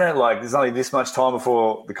blown it. Like, there's only this much time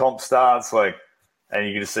before the comp starts. Like, and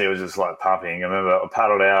you could just see it was just like pumping. I remember I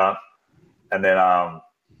paddled out, and then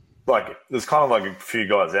like there's kind of like a few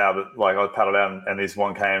guys out, but like I paddled out, and this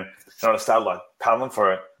one came, and I started like paddling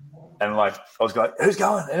for it, and like I was going, who's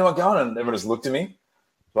going? Anyone going? And everyone just looked at me,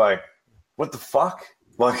 like, what the fuck?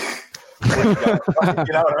 Like, you know what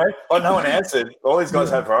I mean? Like, no one answered. All these guys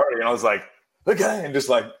had priority, and I was like, okay, and just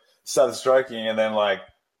like started stroking, and then like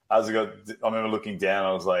as I remember looking down,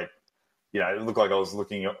 I was like, it looked like I was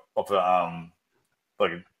looking up at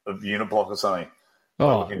like a unit block or something.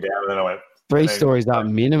 Oh, looking down, and then I went 3 stories up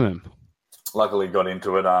minimum. Luckily, got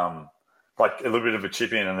into it like a little bit of a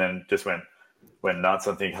chip in, and then just went nuts.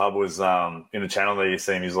 I think Hub was in the channel there. You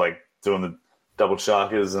see him, he's like doing the double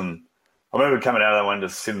sharkers, and I remember coming out of that one,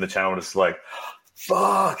 just sitting in the channel, just like,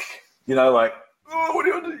 fuck, like, oh, what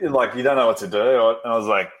do you do? Like, you don't know what to do. And I was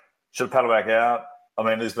like, should I paddle back out? I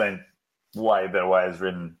mean, there's been way better waves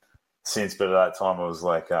ridden since, but at that time I was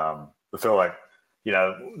like, I felt like,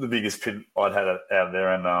 the biggest pit I'd had out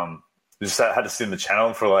there, and just had to sit in the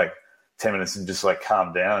channel for like 10 minutes and just like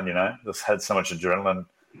calm down, Just had so much adrenaline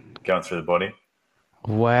going through the body.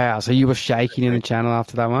 Wow. So you were shaking in the channel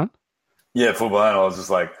after that one? Yeah, full blown. I was just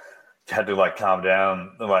like, had to like calm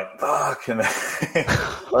down and like, fuck. And then I think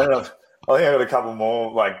I got a couple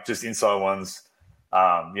more like just inside ones,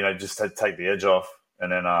 just to take the edge off.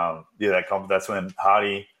 And then, that's when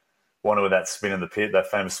Hardy wanted with that spin in the pit,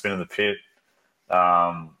 that famous spin in the pit.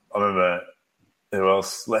 I remember who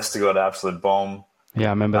else? Lester got an absolute bomb. Yeah, I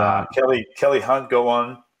remember that. Kelly Hunt got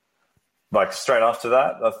one like straight after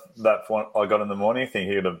that. That one I got in the morning. I think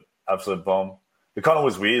he got an absolute bomb. It kind of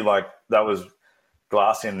was weird. Like that was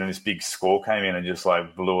glassy, and then this big squall came in and just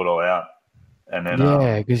like blew it all out. And then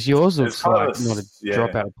because yours looks like not a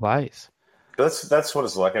drop out of place. That's what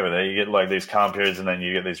it's like over there. You get like these calm periods, and then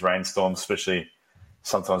you get these rainstorms, especially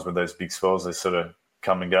sometimes with those big swells. They sort of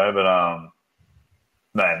come and go. But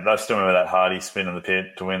man, I still remember that Hardy spin in the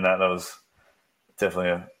pit to win that. That was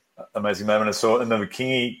definitely an amazing moment. I saw, and then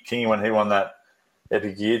Kingy when he won that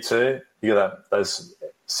epic year too. You got those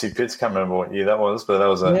Sid pits. Can't remember what year that was, but that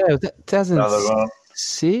was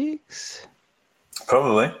 2006.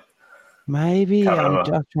 Probably. Maybe. I'm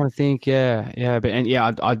just trying to think. Yeah. But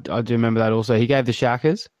I do remember that also. He gave the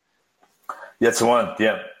shackers. Yeah, it's the one.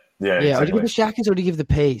 Yeah. Exactly. Did he give the shackers or did he give the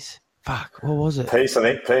piece? Fuck, what was it? Peace, I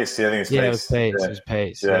think. Peace. Yeah, I think it's peace. Yeah, it was peace. Yeah. It was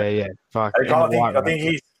peace. Yeah. Fuck. I can't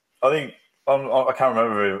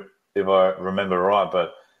remember if I remember right,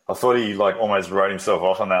 but I thought he like almost wrote himself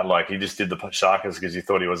off on that. Like he just did the sharkers because he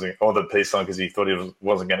thought he wasn't, or the peace sign because he thought he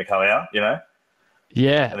wasn't going to come out. Yeah.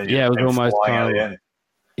 And it was almost kind of.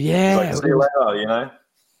 Yeah. Like, see you later.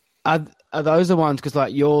 Are those the ones? Because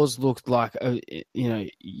like yours looked like,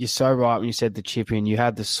 you're so right when you said the chip in. You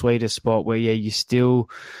had the sweetest spot where you still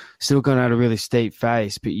going at a really steep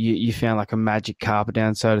face, but you found like a magic carpet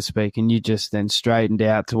down, so to speak, and you just then straightened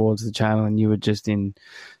out towards the channel, and you were just in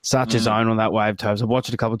such a zone on that wave, Tobes. I've watched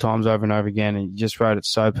it a couple of times over and over again, and you just rode it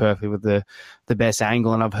so perfectly with the best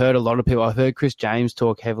angle. And I've heard a lot of people. I've heard Chris James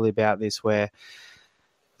talk heavily about this, where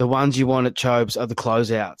the ones you want at Chobes are the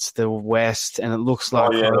closeouts, the west, and it looks like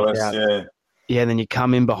the west, yeah. Then you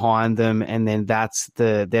come in behind them, and then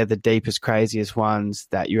they're the deepest, craziest ones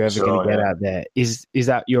that you're ever going to get out there. Is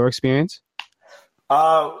that your experience?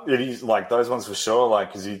 It is like those ones for sure.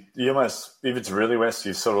 Like because you almost, if it's really west,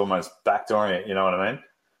 you sort of almost backdooring it. You know what I mean?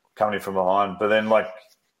 Coming in from behind, but then like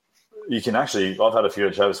you can actually. I've had a few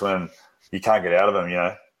at Chobes when you can't get out of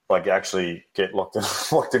them. Like actually get locked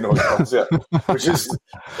into a closeout, which is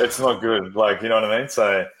it's not good. Like you know what I mean?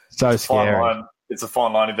 So scary. It's a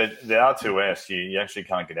fine line. If they are too west, you actually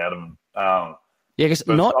can't get out of them. Because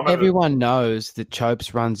not everyone knows that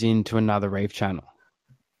Chopes runs into another reef channel.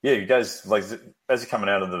 Yeah, you guys, like as you're coming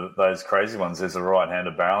out of those crazy ones, there's a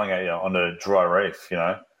right-hander barreling at you on the dry reef,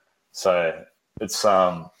 So it's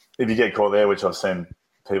if you get caught there, which I've seen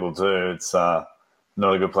people do, it's not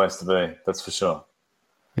a good place to be. That's for sure.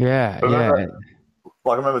 Yeah. Like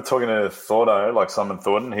I remember talking to Thordo, like Simon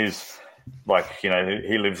Thornton. He's like,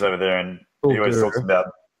 he lives over there, and he always talks about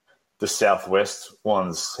the southwest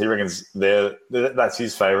ones. He reckons that's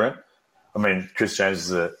his favourite. I mean, Chris James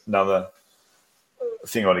is another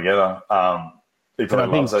thing altogether. He But I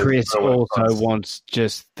probably think loves Chris those real also ones. wants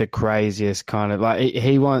just the craziest kind of like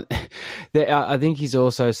he wants. I think he's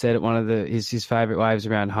also said at one of his favorite waves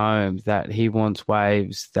around home that he wants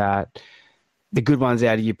waves that the good ones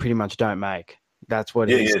out of you pretty much don't make. That's what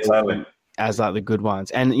he's totally. as like the good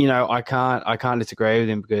ones. And you know, I can't disagree with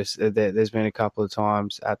him because there's been a couple of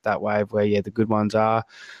times at that wave where the good ones are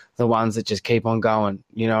the ones that just keep on going.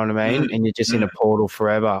 You know what I mean? And you're just in a portal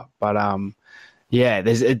forever. But yeah,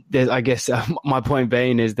 there's I guess my point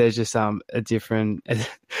being is there's just a different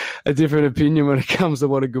opinion when it comes to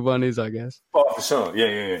what a good one is, I guess. Oh, for sure.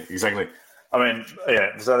 Yeah, exactly. I mean,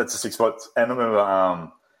 so that's a 6 spots. And I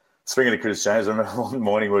remember, speaking of Chris James, I remember one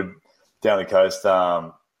morning we're down the coast,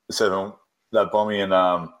 serving that bombie, and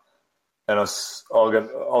I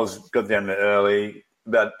got down there early,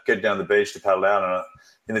 about get down the beach to paddle out, and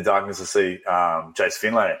in the darkness I see Jace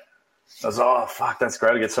Finlay. I was like, oh, fuck, that's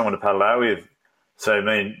great to get someone to paddle out with. So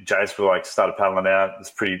me and Jace were like started paddling out.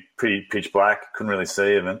 It's pretty pitch black. Couldn't really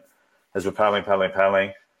see even as we're paddling.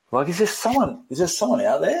 We're like, is there someone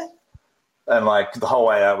out there? And like the whole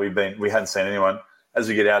way out, we hadn't seen anyone. As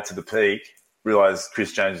we get out to the peak, realize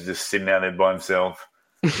Chris James is just sitting out there by himself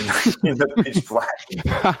in the pitch black.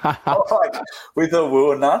 Like, we thought we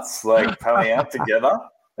were nuts, like paddling out together.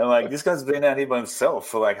 And like this guy's been out here by himself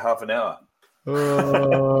for like half an hour.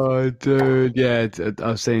 Oh, dude, yeah,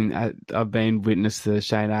 I've been witness to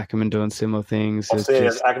Shane Ackerman doing similar things.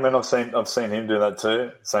 Ackerman, I've seen him do that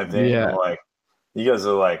too. Same thing. Yeah, I'm like, you guys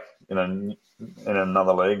are like in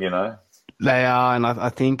another league, you know. They are, and I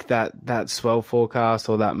think that swell forecast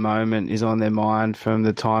or that moment is on their mind from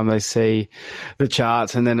the time they see the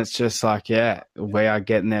charts, and then it's just like, we are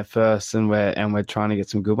getting there first, and we're trying to get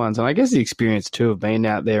some good ones. And I guess the experience too of being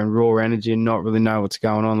out there in raw energy and not really know what's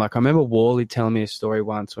going on. Like I remember Wally telling me a story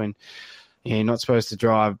once when you're not supposed to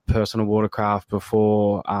drive personal watercraft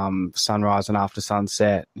before sunrise and after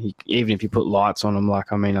sunset. Even if you put lights on them,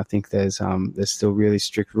 like I think there's still really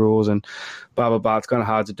strict rules and blah blah blah. It's kind of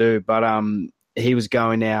hard to do, but he was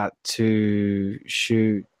going out to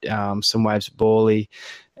shoot some waves at Bawley,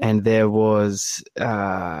 and there was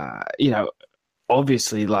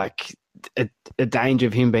obviously like a danger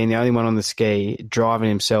of him being the only one on the ski driving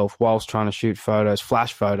himself whilst trying to shoot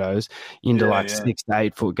flash photos into 6 to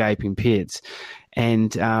 8 foot gaping pits.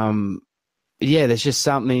 And there's just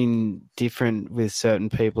something different with certain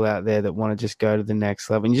people out there that want to just go to the next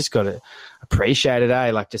level, and you just got to appreciate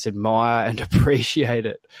it, like just admire and appreciate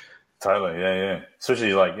it. Totally. Yeah.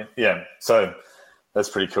 Especially so that's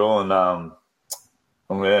pretty cool. And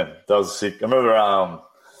that was sick. I remember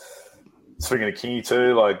speaking of Kingy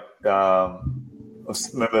too, like I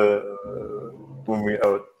remember when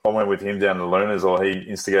I went with him down to Lunas, or he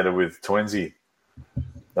instigated with Twinsy.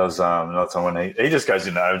 That was another time when he just goes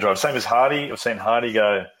into overdrive. Same as Hardy. I've seen Hardy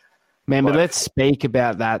go. Man, but let's speak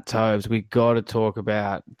about that, Tobes. We got to talk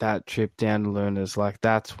about that trip down to Lunas. Like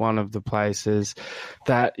that's one of the places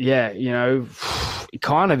that, it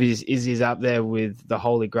kind of is up there with the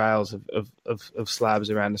holy grails of slabs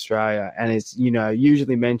around Australia, and it's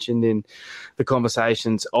usually mentioned in the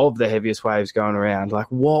conversations of the heaviest waves going around. Like,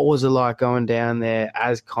 what was it like going down there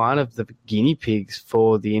as kind of the guinea pigs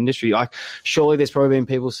for the industry? Like, surely there's probably been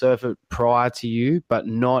people surf it prior to you, but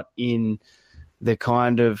not in the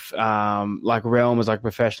kind of like realm as like a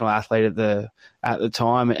professional athlete at the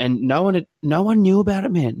time, and no one knew about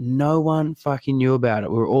it, man. No one fucking knew about it.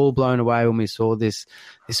 We were all blown away when we saw this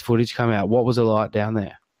footage come out. What was it like down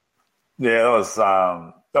there? Yeah, that was.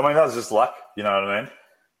 That was just luck. You know what I mean?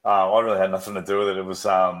 I really had nothing to do with it. It was.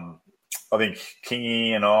 I think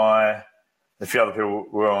Kingy and I, a few other people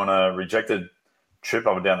were on a rejected trip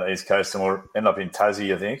up and down the East Coast, and we'll end up in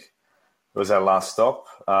Tassie. I think it was our last stop.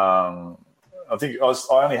 I think I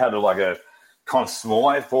only had a kind of small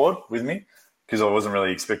wave board with me because I wasn't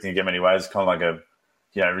really expecting to get many waves. Kind of like a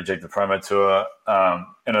rejected promo tour.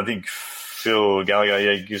 And I think Phil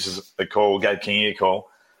Gallagher gives us a call, gave Kingy a call.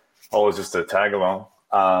 I was just a tag along.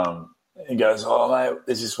 And goes, oh mate,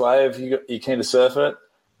 there's this wave. You keen to surf it?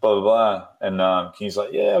 Blah blah blah. And Kingy's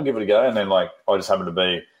like, yeah, I'll give it a go. And then I just happened to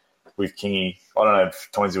be with Kingy. I don't know if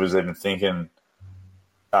Twinsy was even thinking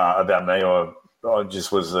about me, or I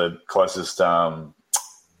just was the closest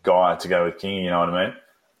guy to go with Kingy, you know what I mean?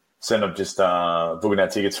 So ended up just booking our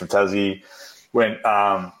tickets from Tassie, went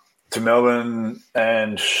to Melbourne,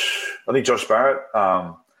 and I think Josh Barrett,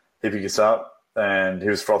 he picked us up, and he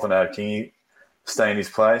was frothing out Kingy, stay in his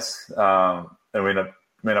place, and we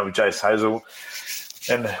met up with Jace Hazel,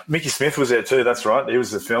 and Mickey Smith was there too, that's right, he was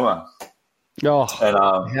the filmer. Oh, and,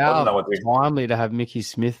 how timely to have Mickey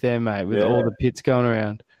Smith there, mate, with all the pits going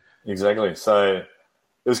around. Exactly. So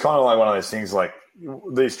it was kind of like one of those things, like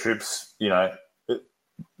these trips, it's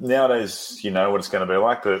nowadays you know what it's going to be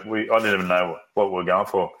like, but I didn't even know what we were going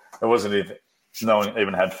for. It wasn't even, no one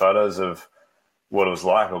even had photos of what it was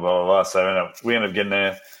like or blah, blah, blah. So we ended up getting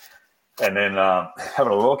there and then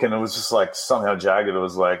having a look, and it was just like somehow jagged. It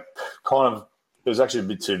was like it was actually a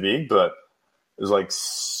bit too big, but it was like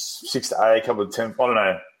 6 to 8, a couple of 10, I don't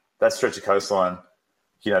know, that stretch of coastline.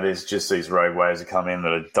 There's just these rogue waves that come in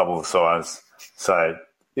that are double the size. So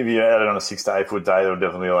if you add it on a 6 to 8 foot day, there were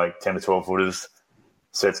definitely like 10 to 12 footers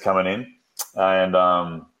sets coming in.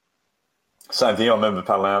 And same thing, I remember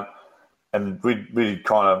paddling out, and we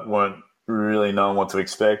kind of weren't really knowing what to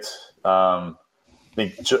expect. I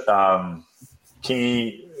think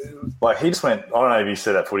Kingy, like he just went, I don't know if you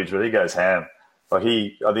saw that footage, but he goes ham. Like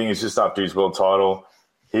I think he's just after his world title.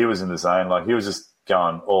 He was in the zone. Like he was just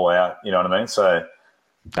going all out, you know what I mean? So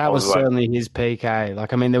that was certainly his peak, eh?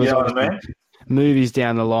 Like, I mean, there was movies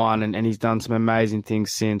down the line, and he's done some amazing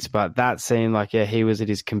things since, but that seemed like, he was at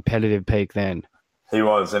his competitive peak then. He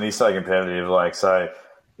was, and he's so competitive. Like, so,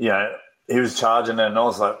 he was charging, and I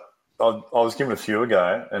was like, I was giving a few a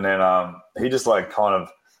go, and then he just like kind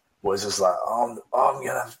of was just like, I'm going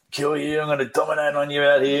to kill you. I'm going to dominate on you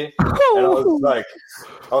out here. And I was like,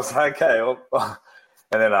 okay. Well,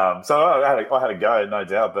 and then, so I had a go, no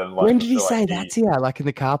doubt. But like, when did he say that to you? Like in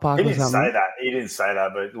the car park or something? He didn't say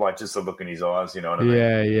that, but like just the look in his eyes, you know what I mean?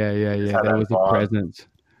 Yeah. There was a presence.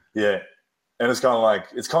 Yeah. And it's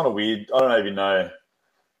kind of weird. I don't know if you know,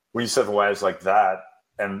 when you surf waves like that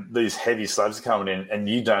and these heavy slabs are coming in and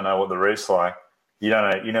you don't know what the reef's like, you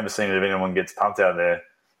don't know, you never seen it if anyone gets pumped out there,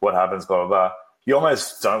 what happens, blah, blah, blah. You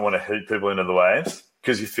almost don't want to hoot people into the waves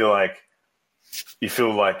because you feel like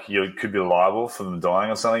you could be liable for them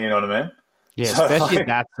dying or something, you know what I mean? Yeah, so especially like,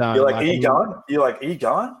 that zone. You're like, are you going? You're like, are you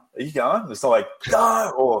going? Are you going? It's not like,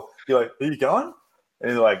 go! Or you're like, are you going?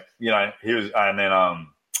 And he's like, he was, and then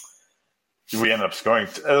we ended up scoring.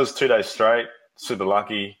 It was 2 days straight, super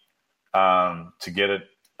lucky to get it.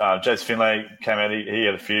 Jace Finlay came out, he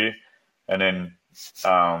had a few. And then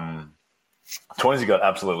Twinsy got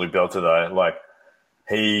absolutely belted though. Like,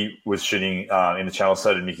 he was shooting in the channel,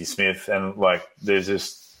 so did Mickey Smith. And, like, there's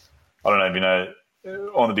this, I don't know if you know,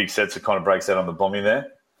 on the big sets, it kind of breaks out on the bombing there.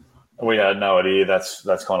 We had no idea that's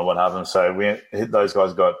kind of what happened. So those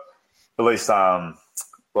guys got, at least,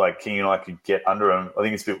 like, King and I could get under them. I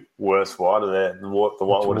think it's a bit worse wider there. The white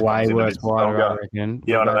water way worse wider, I reckon.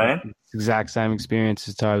 You know what I mean? Exact same experience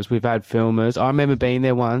as Tobes. We've had filmers. I remember being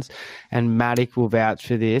there once, and Matic will vouch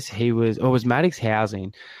for this. It was Matic's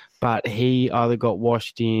housing, but he either got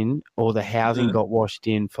washed in or the housing got washed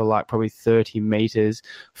in for like probably 30 meters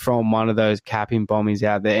from one of those capping bombies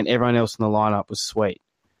out there, and everyone else in the lineup was sweet.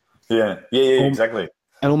 Yeah, exactly.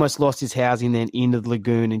 And almost lost his housing then into the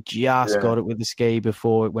lagoon and just got it with the ski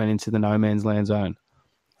before it went into the no man's land zone.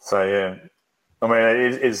 So, yeah. I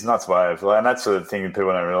mean, it's nuts wave. And that's the thing that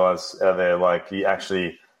people don't realise out there. Like, you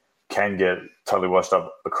actually can get totally washed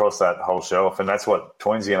up across that whole shelf. And that's what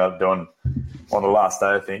Twinsy ended up doing on the last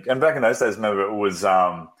day, I think. And back in those days, remember, it was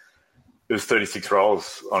 36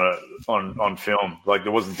 rolls on film. Like,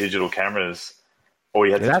 there wasn't digital cameras, or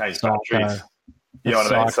you had to change batteries. You know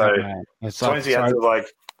what I mean? So Twinsy had to, like...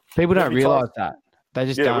 People don't realise that. They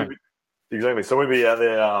just don't. Exactly. So we'd be out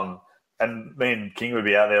there, and me and King would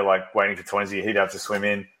be out there, like, waiting for Twinsy. He'd have to swim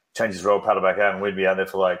in, change his roll, paddle back out, and we'd be out there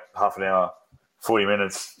for, like, half an hour, 40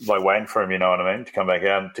 minutes, like, waiting for him, you know what I mean, to come back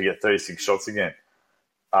out to get 36 shots again.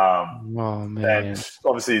 Oh, man. And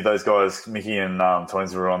obviously those guys, Mickey and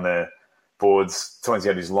Twinsy, were on their boards. Twinsy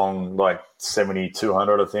had his long, like,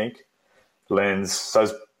 70-200, I think, lens. So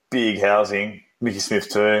it's big housing. Mickey Smith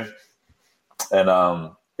too. And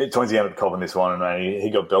Twinsy ended up copping this one, and he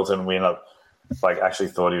got belted, and we ended up, like, actually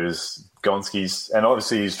thought he was Gonski's. And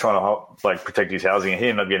obviously he's trying to, like, protect his housing, and he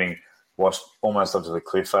ended up getting washed almost up to the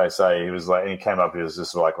cliff face. He was like, and he came up, he was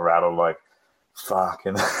just like rattled, like, fuck.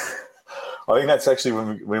 And I think that's actually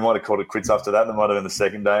when we might have called it quits after that. That might have been the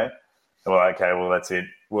second day. And we're like, okay, well, that's it.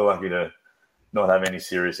 We're lucky to not have any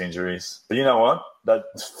serious injuries. But you know what? That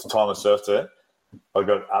time I surfed it, I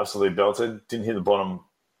got absolutely belted. Didn't hit the bottom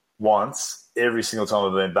once. Every single time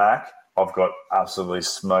I've been back, I've got absolutely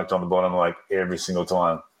smoked on the bottom, like, every single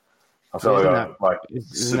time. I feel like I'm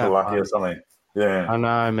super lucky or something. Yeah. I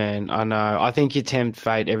know, man. I know. I think you tempt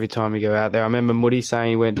fate every time you go out there. I remember Moody saying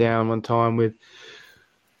he went down one time with,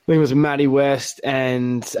 I think it was Matty West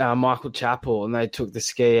and Michael Chappell, and they took the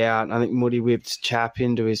ski out. And I think Moody whipped Chap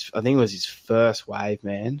into I think it was his first wave,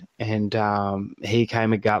 man. And he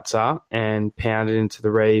came a gutser and pounded into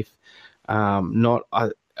the reef. Not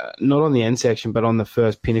on the end section, but on the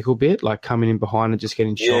first pinnacle bit, like coming in behind and just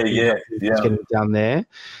getting shot. Just getting down there.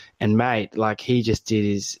 And mate, like he just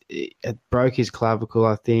did it broke his clavicle,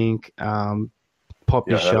 I think. Popped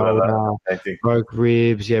his shoulder, broke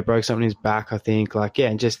ribs, broke something in his back, I think. Like,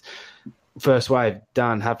 and just first wave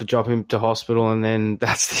done. Have to drop him to hospital, and then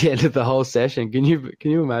that's the end of the whole session. Can you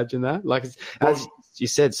imagine that? Like, as you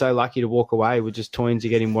said, so lucky to walk away with just toying to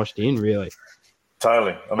get him washed in, really.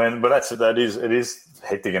 Totally. I mean, but it is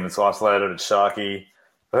hectic and it's isolated. It's sharky.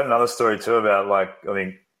 I heard another story too about like I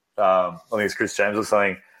think it's Chris James or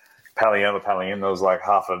something. Paddling in. There was like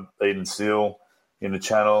half an eaten seal in the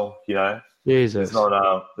channel. You know, Jesus.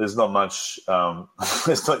 There's not much.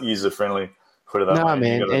 It's not user friendly. Put it that way. No,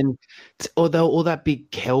 man, and all that big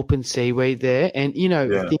kelp and seaweed there, and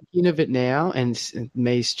thinking of it now, and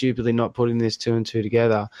me stupidly not putting this two and two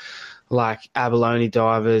together, like abalone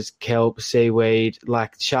divers, kelp, seaweed,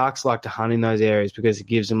 like sharks like to hunt in those areas because it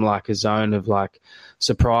gives them like a zone of like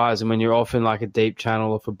surprise, and when you're off in like a deep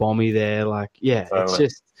channel or for bomby there, like totally. It's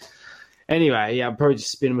just anyway. I'm probably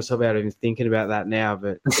just spinning myself out even thinking about that now,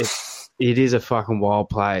 but it is a fucking wild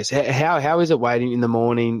place. How is it waiting in the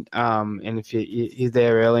morning? And if you're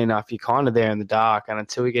there early enough, you're kind of there in the dark. And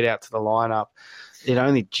until we get out to the lineup, it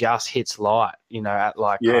only just hits light, at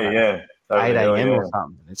like 8 a.m. or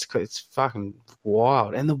something. It's fucking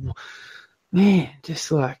wild. And just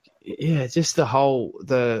the whole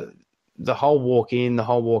walk in, the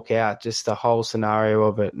whole walk out, just the whole scenario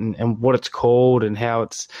of it, and what it's called and how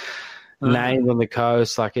it's named on the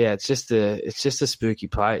coast, like it's just a spooky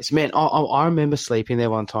place, man. I remember sleeping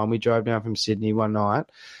there one time. We drove down from Sydney one night,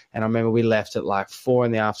 and I remember we left at like 4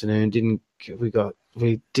 p.m.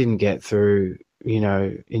 We didn't get through,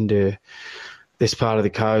 into this part of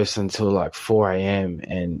the coast until like 4 a.m.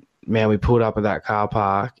 And man, we pulled up at that car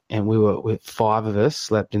park, and we were with 5 of us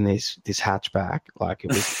slept in this hatchback. Like it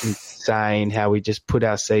was insane how we just put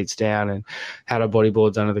our seats down and had our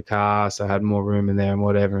bodyboards under the car, so I had more room in there and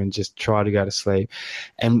whatever, and just tried to go to sleep.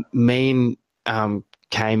 And me and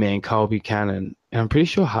K-Man, Cole Buchanan, and I'm pretty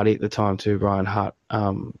sure Huddy at the time too, Brian Hutt,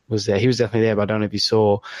 was there. He was definitely there, but I don't know if you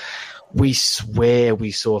saw. We swear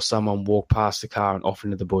we saw someone walk past the car and off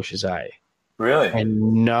into the bushes, Really?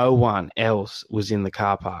 And no one else was in the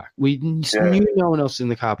car park. We knew no one else was in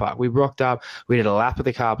the car park. We rocked up. We did a lap of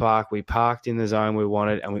the car park. We parked in the zone we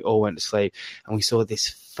wanted, and we all went to sleep. And we saw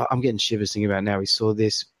this. I'm getting shivers thinking about it now. We saw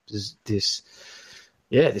this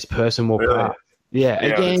person walk past. Yeah.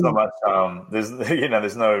 Again, there's not much.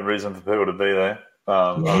 There's no reason for people to be there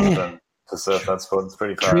other than to surf that spot. It's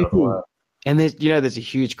pretty far away. And there's a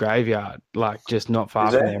huge graveyard, like just not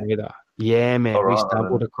far from there either. Yeah, man, we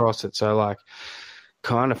stumbled across it. So, like,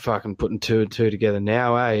 kind of fucking putting 2 and 2 together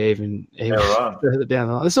now, Even further down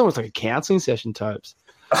the line. It's almost like a counselling session, Topes.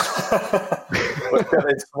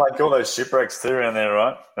 It's like all those shipwrecks too around there,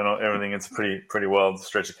 right? And everything. It's a pretty wild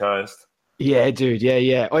stretch of coast. Yeah, dude.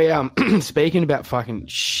 Yeah. Oh, yeah. Speaking about fucking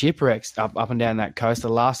shipwrecks up and down that coast, the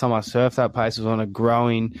last time I surfed that place was on a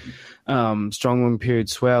growing strong wind period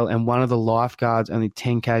swell, and one of the lifeguards only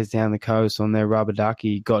 10 k's down the coast on their rubber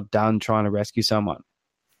ducky got done trying to rescue someone.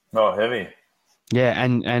 Oh, heavy. Yeah,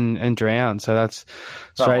 and drowned. So that's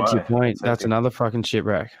straight to your point. That's another fucking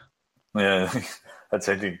shipwreck. Yeah, that's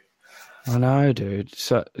hectic. I know, dude.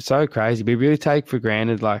 So crazy. We really take for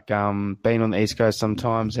granted, like, being on the East Coast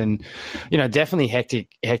sometimes, and definitely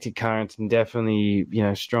hectic currents, and definitely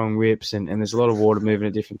strong rips, and there's a lot of water moving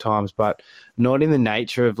at different times, but not in the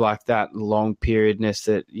nature of like that long periodness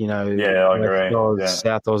that I agree.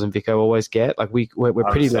 South Oz and Vico always get. Like we're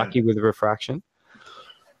pretty lucky with the refraction.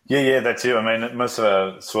 Yeah, that's it. I mean, most of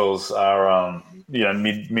our swells are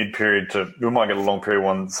mid period to. We might get a long period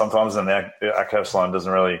one sometimes, and our coastline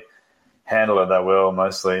doesn't really handle it that well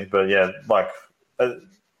mostly, but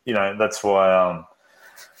that's why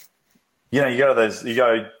you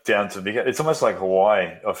go down to big. It's almost like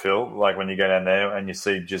Hawaii. I feel like when you go down there and you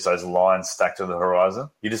see just those lines stacked to the horizon,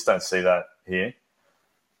 you just don't see that here.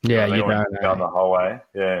 Yeah, you don't go the whole way.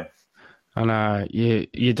 Yeah, I know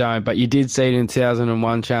you don't, but you did see it in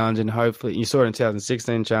 2001 challenge, and hopefully you saw it in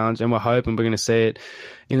 2016 challenge, and we're hoping we're going to see it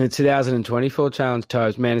in the 2024 challenge.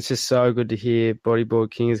 Toes, man, it's just so good to hear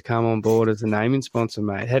Bodyboard King has come on board as a naming sponsor,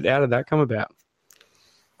 mate. How did that come about?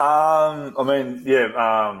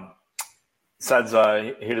 Sads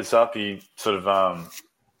hit us up. He sort of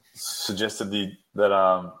suggested the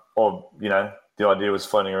idea was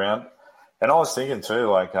floating around, and I was thinking too,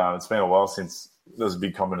 like it's been a while since there was a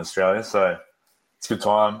big comp in Australia, so it's a good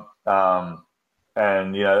time.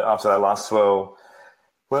 And after that last swell,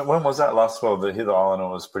 when was that last swell that hit the island? It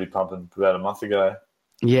was pretty pumping about a month ago.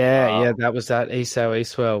 Yeah, that was that East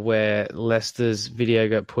swell where Lester's video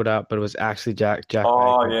got put up, but it was actually Jack.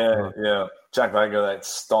 Oh, yeah. Jack Baker, that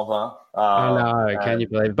stomper. I know, can you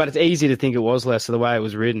believe it? But it's easy to think it was less of the way it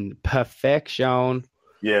was written. Perfection.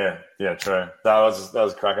 Yeah, true. That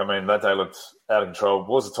was crack. I mean, that day looked out of control. What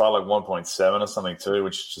was the title, like 1.7 or something too,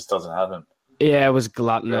 which just doesn't happen. Yeah, it was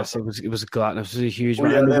gluttonous. Yeah. It was gluttonous. It was a huge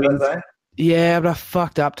one. Yeah, that day? Yeah, but I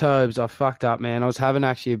fucked up, Tobes. I fucked up, man. I was having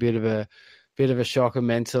actually a bit of a shocker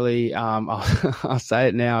mentally. I'll say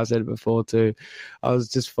it now. I said it before too. I was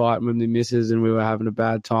just fighting with the missus and we were having a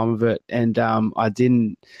bad time of it. And I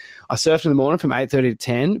surfed in the morning from 8:30 to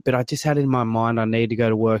 10, but I just had in my mind I need to go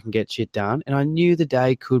to work and get shit done. And I knew the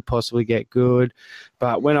day could possibly get good.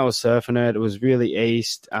 But when I was surfing it was really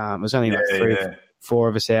east. It was only like 4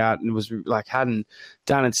 of us out, and it was like hadn't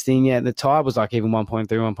done its thing yet. The tide was like even 1.3,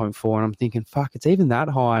 1.4, and I'm thinking, fuck, it's even that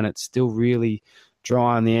high and it's still really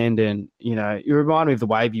dry on the end. And you remind me of the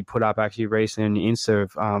wave you put up actually recently on your Insta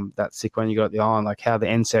of that sick one you got at the island, like how the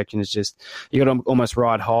end section is just you got to almost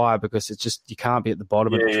ride high because it's just you can't be at the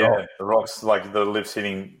bottom of the drop. The rocks, like the lift's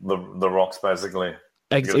hitting the rocks basically.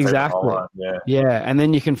 Exactly. Yeah, and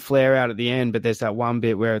then you can flare out at the end, but there's that one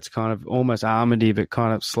bit where it's kind of almost armady but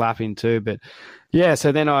kind of slapping too. But yeah,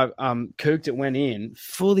 so then I cooked it, went in,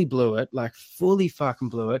 fully blew it, like fully fucking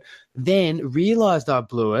blew it. Then realised I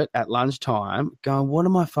blew it at lunchtime, going, what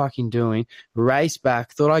am I fucking doing? Raced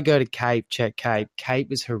back, thought I'd go to Cape, check Cape.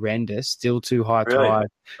 Cape is horrendous, still too high tide.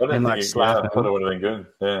 And like slapping. I thought it would have been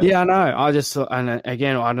good. Yeah, I know. I just, and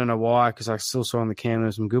again, I don't know why, because I still saw on the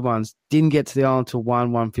camera some good ones. Didn't get to the island until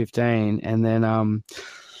 1:15, and then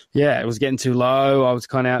it was getting too low. I was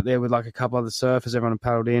kind of out there with like a couple other surfers. Everyone had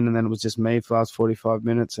paddled in, and then it was just me for the last 45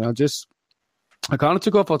 minutes. And I kind of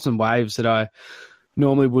took off on some waves that I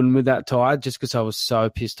normally wouldn't with that tide, just because I was so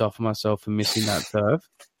pissed off at myself for missing that surf.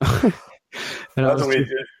 And that's weird.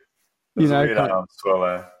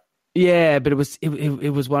 Yeah, but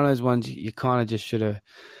it was one of those ones you kind of just should have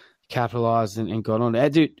capitalised and got on.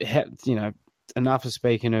 Enough of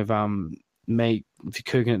speaking of me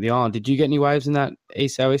cooking at the island. Did you get any waves in that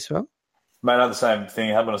east south well? Mate, I had the same thing.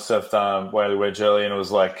 I happened to surf Whaley Wedge early, and it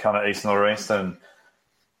was like kind of east northeast, and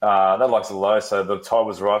that likes a low, so the tide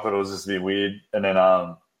was right, but it was just a bit weird. And then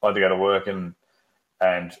I had to go to work, and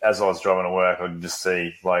as I was driving to work, I could just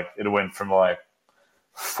see like it went from like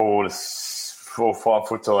 4 or 5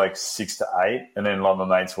 foot to like 6 to 8, and then like my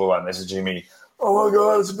mates were like messaging me, "Oh my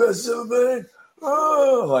god, it's the best it's ever been!"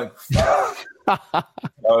 Oh, like fuck.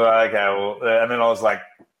 Okay, well, and then I was like,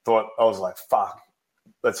 fuck,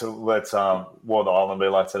 let's what the island be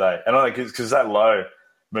like today? And I because that low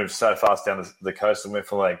moved so fast down the coast and went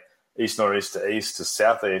from like east northeast to east to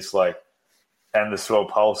southeast, like, and the swell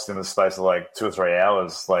pulsed in the space of like 2 or 3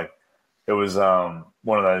 hours. Like it was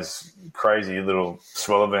one of those crazy little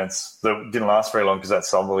swell events that didn't last very long because that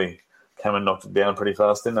southerly came and knocked it down pretty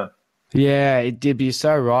fast, didn't it? Yeah, it did. Be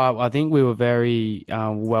so right. I think we were very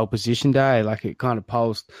well positioned, like it kind of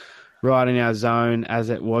pulsed right in our zone as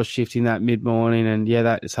it was shifting that mid morning, and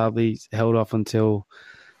that it's hardly held off until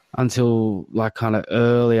like kind of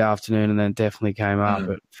early afternoon, and then definitely came up.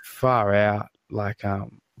 But far out, like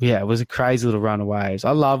it was a crazy little run of waves.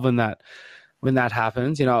 I love when that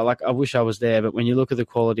happens. Like I wish I was there, but when you look at the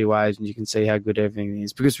quality waves and you can see how good everything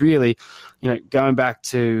is, because really, going back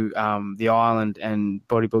to the island and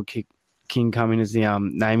Bodyboard King coming as the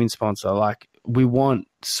naming sponsor, like we want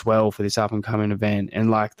swell for this up and coming event. And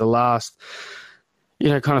like the last,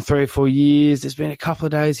 kind of 3 or 4 years, there's been a couple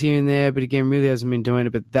of days here and there, but again, really hasn't been doing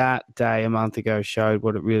it. But that day a month ago showed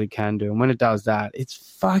what it really can do. And when it does that,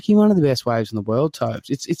 it's fucking one of the best waves in the world, Tobes.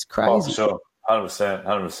 It's crazy. Oh, sure.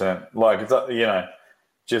 100%. Like,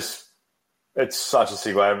 it's, it's such a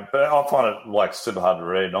sick wave. But I find it like super hard to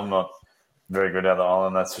read. I'm not very good at the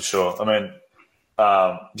island, that's for sure. I mean,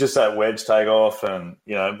 just that wedge takeoff and,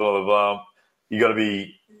 blah, blah, blah. You got to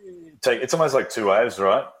it's almost like 2 waves,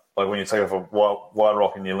 right? Like when you take off a white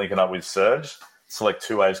rock and you're linking up with surge, it's like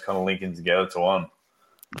 2 waves kind of linking together to one.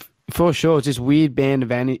 For sure. It's this weird band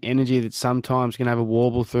of energy that sometimes can have a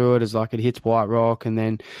warble through it as like it hits white rock and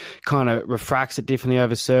then kind of refracts it differently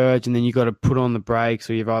over surge, and then you got to put on the brakes,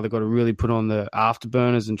 or you've either got to really put on the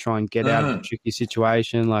afterburners and try and get out of a tricky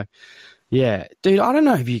situation. Like, yeah, dude, I don't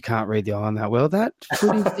know if you can't read the island that well. That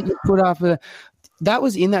footage that you put up, that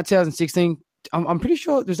was in that 2016. I'm pretty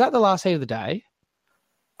sure, was that the last heat of the day?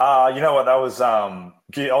 You know what? That was I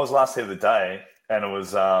was last heat of the day, and it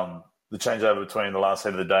was the changeover between the last heat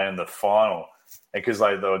of the day and the final. And because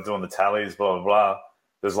they were doing the tallies, blah, blah, blah,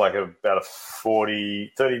 there's like about a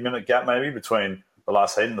 30-minute gap maybe between the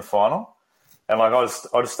last heat and the final. And like I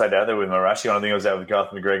just stayed out there with Marashi, and I think I was out with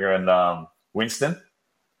Garth McGregor and Winston.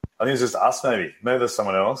 I think it was just us maybe. Maybe there's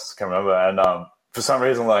someone else. I can't remember. And for some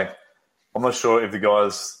reason, like, I'm not sure if the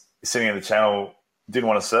guys sitting in the channel didn't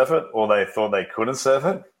want to surf it, or they thought they couldn't surf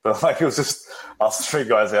it. But like it was just us three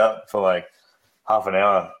guys out for like half an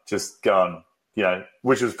hour, just going,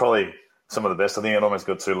 which was probably some of the best. I think it almost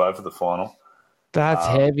got too low for the final. That's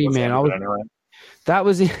heavy, man. That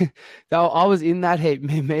was I was in that heat.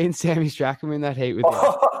 Me and Sammy Strachan were in that heat with you.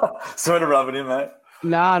 So to rub it in, mate.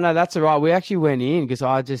 No, that's all right. We actually went in because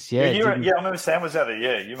I just I remember Sam was out there.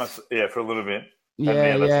 Yeah, you must. Yeah, for a little bit.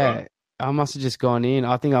 Yeah. Right. I must have just gone in.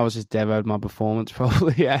 I think I was just devoed my performance,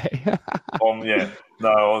 probably. Yeah. No,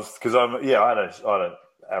 I was because I had an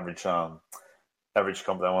average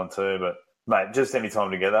comp that one too. But mate, just any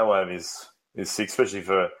time to get that wave is sick, especially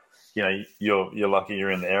for you're lucky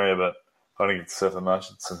you're in the area, but I don't get to surf that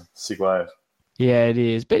much. It's a sick wave. Yeah, it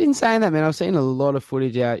is. But in saying that, man, I've seen a lot of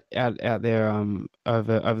footage out there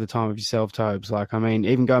over the time of yourself, Tobes. Like, I mean,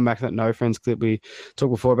 even going back to that No Friends clip we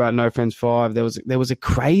talked before about No Friends 5, there was a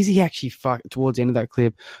crazy towards the end of that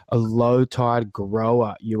clip, a low tide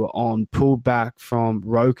grower you were on, pulled back from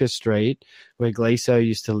Roker Street, where Gliso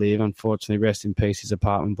used to live. Unfortunately, rest in peace, his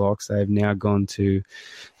apartment blocks. They've now gone to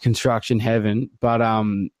construction heaven. But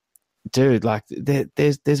dude, like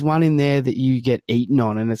there's one in there that you get eaten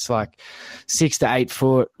on, and it's like 6 to 8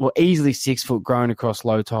 foot, well, easily 6 foot, growing across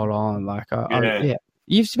low tide island. Like,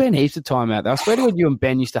 you've spent heaps of time out there. I swear to God, you and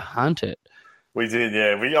Ben used to hunt it. We did,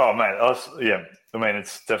 yeah. I mean,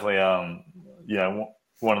 it's definitely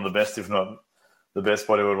one of the best, if not the best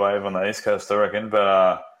bodyboard wave on the East Coast, I reckon.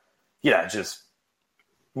 But that's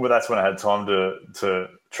when I had time to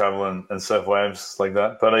travel and surf waves like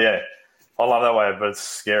that. But I love that wave, but it's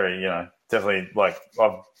scary, Definitely, like,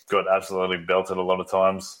 I've got absolutely belted a lot of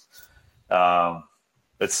times. But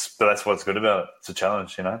that's what's good about it. It's a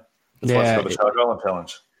challenge, It's why it's called the Shark Island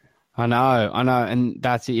Challenge. I know, and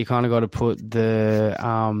that's it. You kind of got to put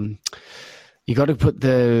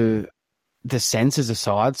the senses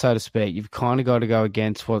aside, so to speak. You've kind of got to go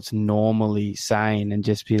against what's normally sane and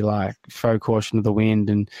just be like, throw caution to the wind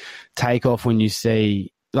and take off when you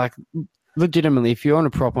see, like, legitimately, if you're on a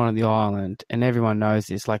prop on the island, and everyone knows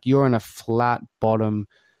this, like, you're in a flat bottom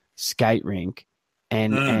skate rink,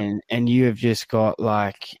 and you have just got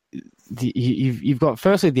like you've got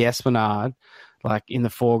firstly the Esplanade, like, in the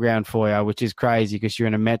foreground for you, which is crazy because you're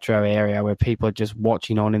in a metro area where people are just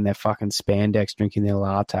watching on in their fucking spandex, drinking their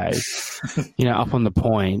lattes, up on the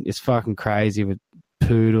point. It's fucking crazy with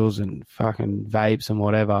poodles and fucking vapes and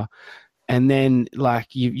whatever. And then, like,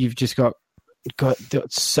 you've just got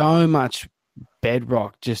so much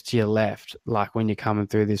bedrock just to your left, like, when you're coming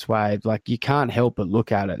through this wave, like, you can't help but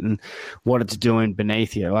look at it and what it's doing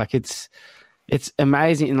beneath you. Like, it's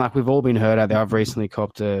amazing. And, like, we've all been hurt out there. I've recently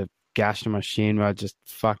copped a gash to my shin where I just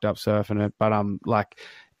fucked up surfing it. But like,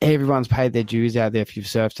 everyone's paid their dues out there if you've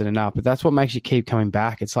surfed it enough. But that's what makes you keep coming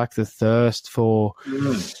back. It's like the thirst for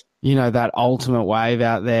that ultimate wave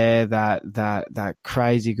out there, that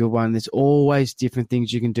crazy good one. There's always different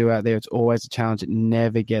things you can do out there. It's always a challenge. It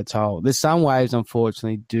never gets old. There's some waves,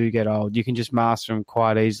 unfortunately, do get old. You can just master them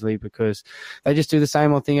quite easily because they just do the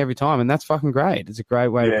same old thing every time, and that's fucking great. It's a great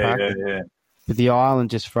way to practice. Yeah. But the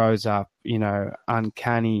island just throws up,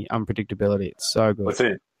 uncanny unpredictability. It's so good. That's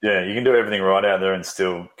it. Yeah, you can do everything right out there and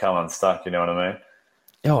still come unstuck, you know what I mean?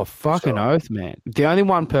 Oh, fucking oath, man. The only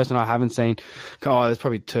one person I haven't seen, there's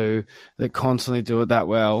probably two, that constantly do it that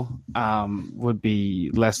well, would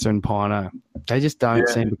be Lester and Pino. They just don't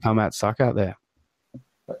seem to come out suck out there.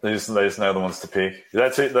 They just know the ones to pick.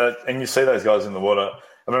 That's it. And you see those guys in the water.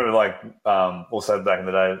 I remember, like, also back in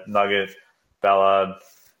the day, Nugget, Ballard,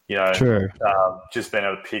 True. Just being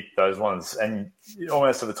able to pick those ones. And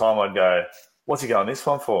almost at the time I'd go, what's he going this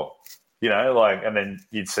one for? And then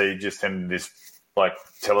you'd see just him this, like,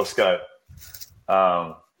 telescope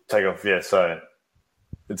take off. Yeah, so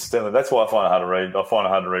it's definitely, that's why I find it hard to read. I find it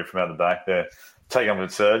hard to read from out the back there. Take on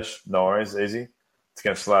with surge, no worries, easy. It's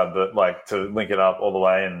going to slab, but, like, to link it up all the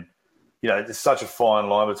way, and there's such a fine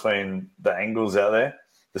line between the angles out there.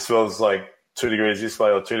 The swell's like 2 degrees this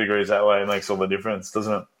way or 2 degrees that way. It makes all the difference,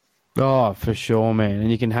 doesn't it? Oh, for sure, man. And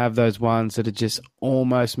you can have those ones that are just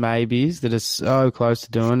almost maybes that are so close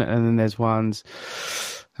to doing it, and then there's ones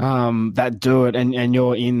that do it, and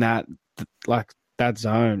you're in that, like, that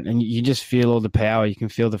zone, and you just feel all the power. You can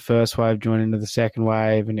feel the first wave join into the second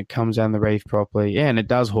wave, and it comes down the reef properly. Yeah, and it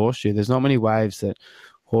does horseshoe. There's not many waves that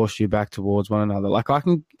horseshoe back towards one another. Like, I've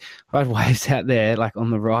had waves out there, like,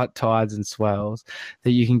 on the right tides and swells,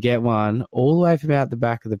 that you can get one all the way from out the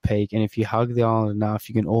back of the peak, and if you hug the island enough,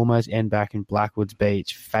 you can almost end back in Blackwoods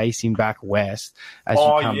Beach, facing back west as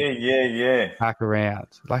you come back around.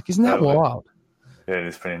 Like, isn't that wild? Yeah, it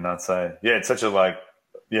is pretty nuts, eh? Yeah, it's such a, like,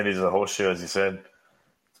 it is a horseshoe, as you said.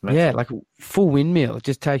 It's Yeah, like a full windmill. It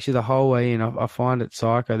just takes you the whole way in. I find it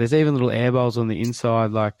psycho. There's even little air bowls on the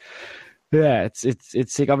inside. Like, yeah,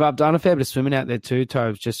 it's sick. I've done a fair bit of swimming out there too,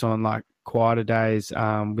 Tobes, just on like quieter days.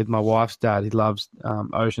 With my wife's dad, he loves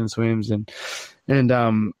ocean swims, and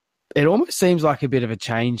it almost seems like a bit of a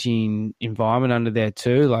changing environment under there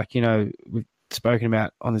too. Like, you know, we've spoken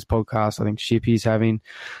about on this podcast, I think Shippy's having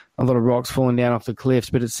a lot of rocks falling down off the cliffs,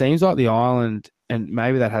 but it seems like the island, and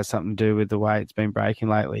maybe that has something to do with the way it's been breaking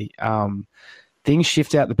lately, things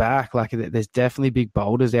shift out the back. Like, there's definitely big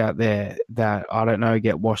boulders out there that, I don't know,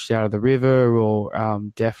 get washed out of the river or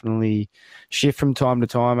definitely shift from time to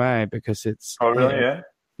time, because it's... Oh, really? Yeah?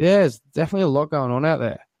 Yeah, there's definitely a lot going on out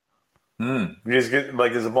there. Because,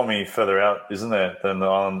 like, there's a bommy further out, isn't there, than the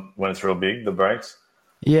island when it's real big, the breaks?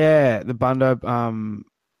 Yeah, the Bundina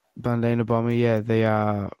Bommy, yeah,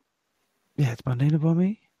 it's Bundina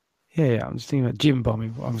Bommy. Yeah, I'm just thinking about Jim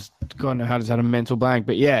Bommy. God knows how to had a mental blank,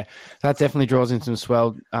 but yeah, that definitely draws in some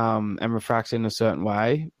swell and refracts in a certain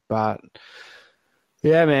way. But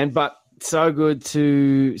yeah, man, but so good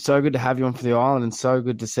to have you on for the island, and so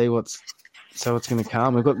good to see what's going to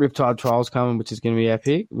come. We've got Riptide trials coming, which is going to be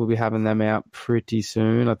epic. We'll be having them out pretty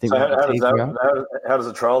soon. I think. So how does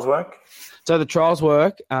the trials work? So the trials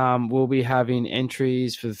work. We'll be having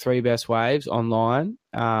entries for the 3 best waves online.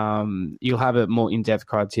 You'll have a more in-depth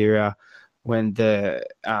criteria when the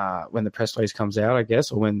press release comes out, I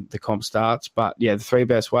guess, or when the comp starts. But yeah, the 3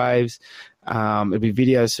 best waves. It'll be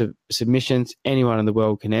video submissions. Anyone in the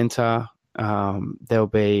world can enter. There'll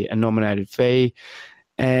be a nominated fee,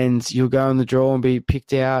 and you'll go in the draw and be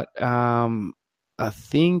picked out. I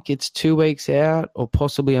think it's 2 weeks out, or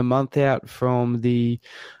possibly a month out from the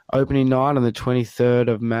opening night on the 23rd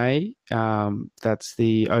of May. That's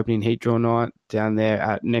the opening heat draw night down there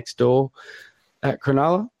at next door at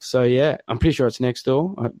Cronulla. So yeah, I'm pretty sure it's next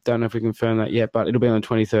door. I don't know if we confirm that yet, but it'll be on the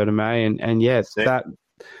 23rd of May. And yeah,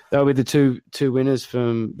 that'll be the two winners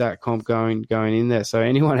from that comp going in there. So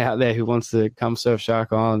anyone out there who wants to come surf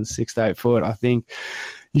Shark Island 6 to 8 foot, I think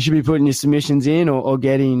you should be putting your submissions in or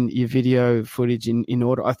getting your video footage in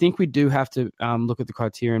order. I think we do have to look at the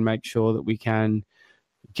criteria and make sure that we can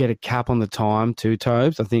get a cap on the time too,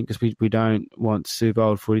 Tobes. I think because we don't want super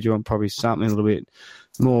old footage. We want probably something a little bit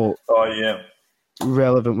more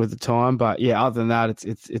relevant with the time. But yeah, other than that,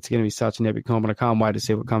 it's going to be such an epic comp, and I can't wait to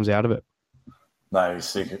see what comes out of it. No,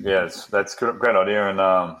 sick. Yeah, that's a great idea, and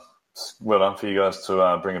well done for you guys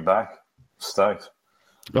to bring it back. Stoked.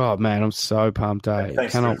 Oh man, I'm so pumped.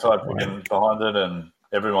 Thanks to Riptide for getting behind it, and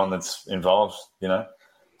everyone that's involved. You know,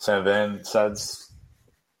 Sam Van, Sads.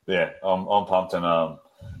 Yeah, I'm pumped, and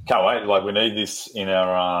can't wait. Like, we need this in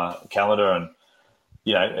our calendar, and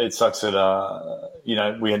you know, it sucks that you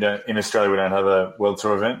know, in Australia we don't have a World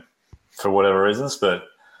Tour event for whatever reasons, but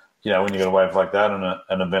you know, when you got a wave like that and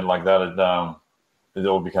an event like that, it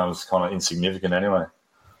all becomes kind of insignificant anyway.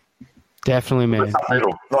 Definitely, man.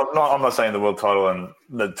 I'm not saying the world title and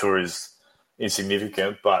the tour is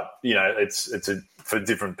insignificant, but you know, it's for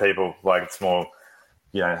different people. Like, it's more,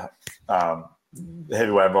 you know,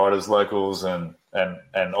 heavyweight riders, locals, and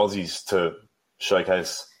Aussies to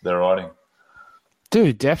showcase their riding.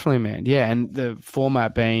 Dude, definitely, man. Yeah, and the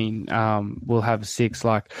format being, we'll have 6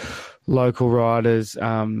 like local riders,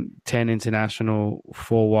 10 international,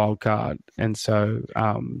 4 wild card, and so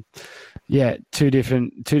yeah, two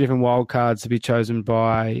different wild cards to be chosen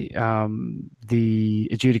by the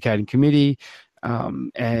adjudicating committee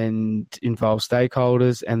and involve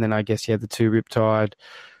stakeholders, and then I guess the 2 Riptide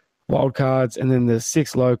wild cards, and then the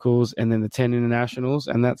 6 locals, and then the 10 internationals,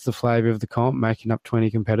 and that's the flavour of the comp, making up 20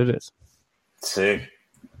 competitors. Sick.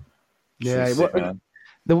 Yeah. Sick, man.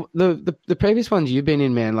 The previous ones you've been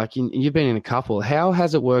in, man, like you've been in a couple. How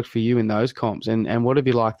has it worked for you in those comps, and what have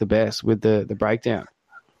you liked the best with the breakdown?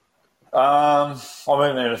 I've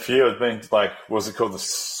been in a few. I've been like, was it called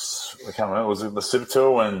I can't remember. Was it the Super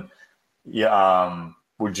Tour when you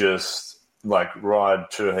would just like ride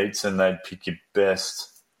 2 heats and they'd pick your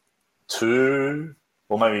best 2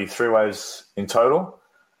 or maybe 3 waves in total?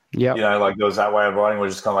 Yeah. You know, like there was that way of riding where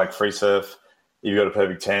just kind of like free surf. You've got a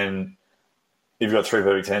perfect 10. If you've got 3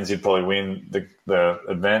 perfect 10s, you'd probably win the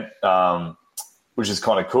event, which is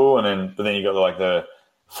kind of cool. But then you got like the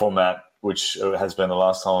format, which has been the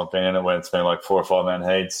last time I've been in it, where it's been like 4 or 5 man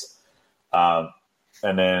heats, and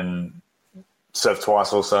then surf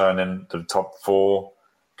twice also, and then the top 4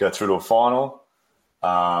 go through to a final.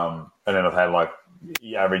 And then I've had like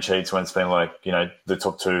average heats when it's been like, you know, the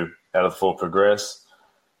top 2 out of the 4 progress.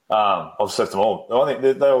 I've surfed them all. I think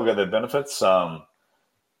they all get their benefits.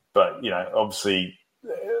 But, you know, obviously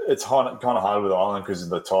it's kind of hard with the island because of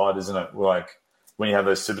the tide, isn't it? Like, when you have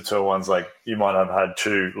those super tour ones, like you might have had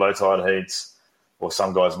 2 low tide heats, or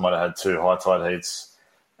some guys might have had 2 high tide heats,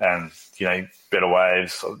 and better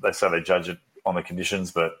waves. They say they judge it on the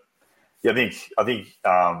conditions, but yeah, I think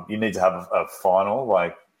you need to have a final,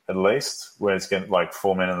 like at least where it's getting like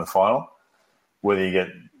 4 men in the final. Whether you get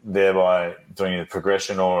there by doing a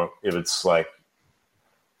progression or if it's like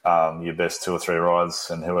your best 2 or 3 rides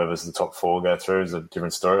and whoever's the top 4 go through is a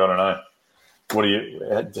different story. I don't know.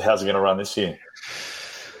 How's it going to run this year?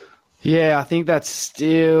 Yeah, I think that's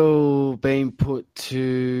still being put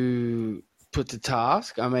to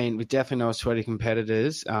task. I mean, we definitely know sweaty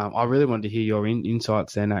competitors. I really wanted to hear your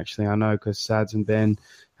insights then, actually. I know because Sads and Ben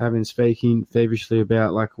have been speaking feverishly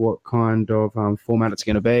about like what kind of format it's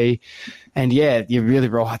going to be. And yeah, you're really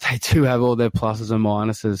right. They do have all their pluses and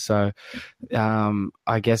minuses. So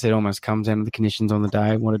I guess it almost comes down to the conditions on the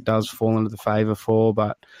day, what it does fall into the favour for.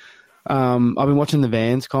 But I've been watching the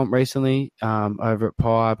Vans comp recently over at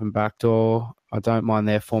Pipe and Backdoor. I don't mind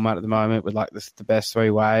their format at the moment with like the best 3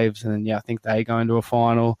 waves. And then, yeah, I think they go into a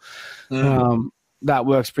final. That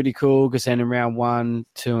works pretty cool because then in round 1,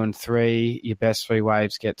 2, and 3, your best 3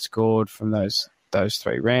 waves get scored from those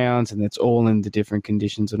 3 rounds, and it's all in the different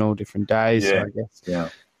conditions and all different days. Yeah. So I guess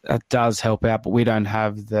that does help out, but we don't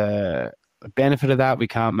have the benefit of that. We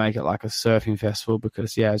can't make it like a surfing festival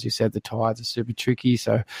because, yeah, as you said, the tides are super tricky.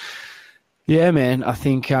 So, yeah, man, I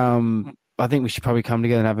think we should probably come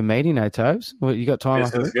together and have a meeting, Tobes? Well, you got time?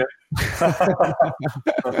 Yes, that's good.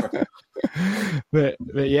 but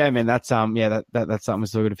yeah, man, that's that's something we're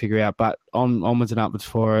still got to figure out. But onwards and upwards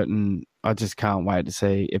for it, and I just can't wait to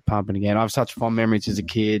see it pumping again. I have such fond memories as a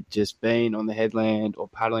kid, just being on the headland or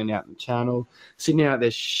paddling out in the channel, sitting out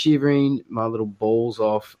there shivering my little balls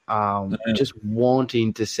off, just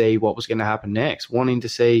wanting to see what was going to happen next, wanting to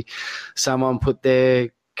see someone put their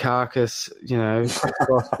carcass,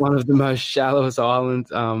 across one of the most shallowest island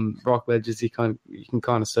rock ledges you can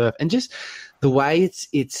kind of surf, and just the way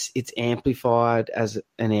it's amplified as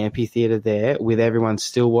an amphitheater there, with everyone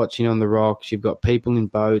still watching on the rocks. You've got people in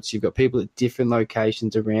boats, you've got people at different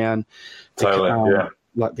locations around,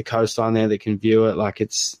 like the coastline there that can view it. Like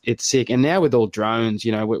it's sick. And now with all drones,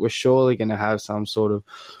 we're surely going to have some sort of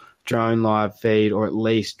drone live feed, or at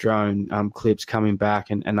least drone clips coming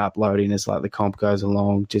back and uploading as like the comp goes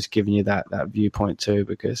along, just giving you that viewpoint too,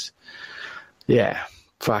 because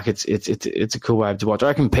it's a cool wave to watch. I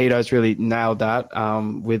reckon Peto's really nailed that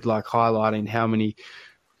with like highlighting how many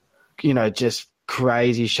just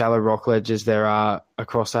crazy shallow rock ledges there are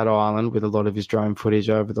across that island with a lot of his drone footage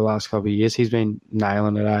over the last couple of years. He's been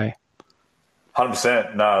nailing it,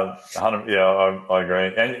 100%. No, 100. Yeah, I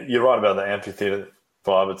agree. And you're right about the amphitheater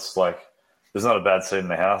vibe. It's like there's not a bad seat in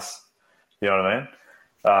the house. You know what I mean?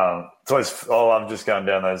 It's always, I love just going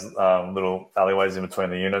down those little alleyways in between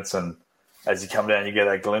the units, and as you come down, you get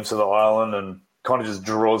that glimpse of the island and kind of just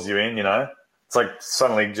draws you in, It's like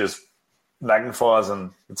suddenly just magnifies and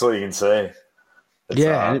it's all you can see.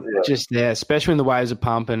 Especially when the waves are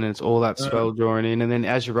pumping and it's all that swell drawing in. And then,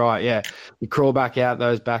 as you're right, you crawl back out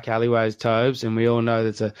those back alleyways, Tobes, and we all know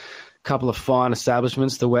there's a couple of fine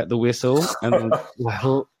establishments to wet the whistle and then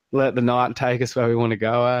let the night take us where we want to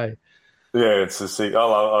go, eh? Yeah, it's a sick.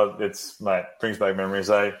 Mate, brings back memories,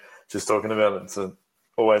 eh? Just talking about it. It's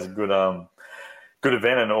always a good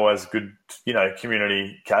event and always good,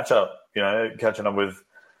 community catch up. Catching up with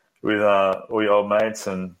all your old mates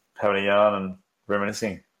and having a yarn and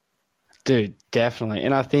reminiscing. Dude, definitely.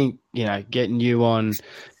 And I think, getting you on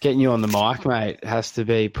the mic, mate, has to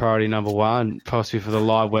be priority number 1, possibly for the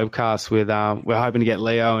live webcast with we're hoping to get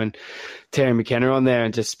Leo and Terry McKenna on there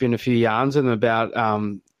and just spin a few yarns with them about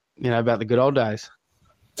about the good old days.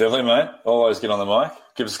 Definitely, mate. Always get on the mic.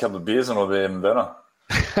 Give us a couple of beers and it'll be even better.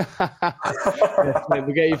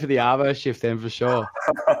 We'll get you for the Arvo shift then for sure.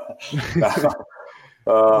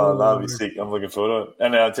 That'll be sick. I'm looking forward to it.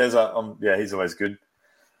 And Tezza, he's always good.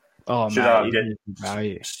 Oh, should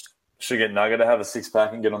get Nugget to have a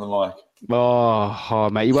 6-pack and get on the mic. Oh,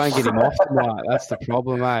 mate, you won't get him off tonight. That's the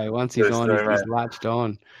problem, mate. Once he's on, he's latched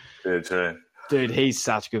on. Yeah, true. Dude, he's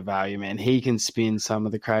such good value, man. He can spin some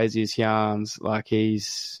of the craziest yarns. Like and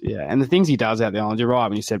the things he does out the island, you're right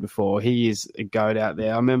when you said before, he is a goat out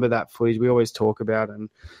there. I remember that footage we always talk about and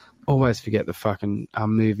always forget the fucking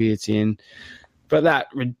movie it's in. But that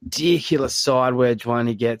ridiculous side wedge one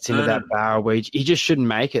he gets into that barrel where he just shouldn't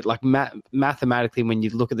make it. Like mathematically, when you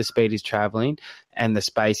look at the speed he's traveling and the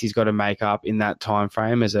space he's got to make up in that time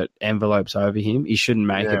frame as it envelopes over him, he shouldn't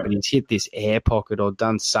make it. But he's hit this air pocket or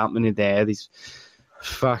done something in there. These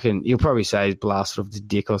fucking, you'll probably say he's blasted off the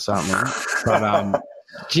dick or something. But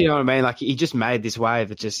do you know what I mean? Like he just made this wave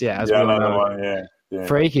that just as we all know.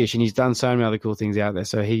 freakish, and he's done so many other cool things out there.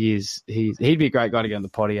 So he'd be a great guy to get on the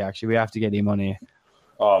potty. Actually, we have to get him on here.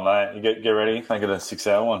 Oh mate, you get ready. Make it a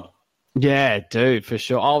 6-hour one. Yeah, dude, for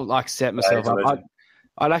sure. I'll like set myself up.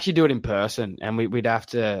 I'd actually do it in person, and we'd have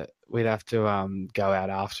to go out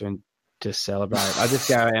after and just celebrate. I just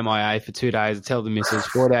go MIA for 2 days and tell the missus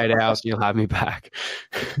 48 hours, you'll have me back.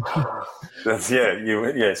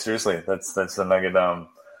 Seriously, that's the nugget.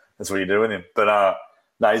 That's what you do with him. But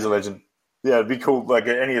no, he's a legend. Yeah, it'd be cool. Like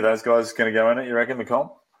any of those guys going to go in it, you reckon, the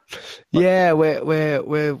comp? Yeah, we're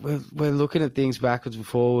looking at things backwards and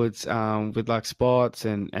forwards with like spots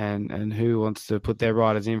and who wants to put their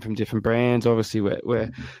riders in from different brands. Obviously,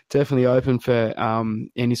 we're definitely open for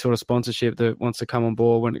any sort of sponsorship that wants to come on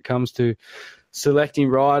board when it comes to selecting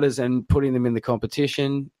riders and putting them in the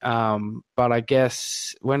competition. But I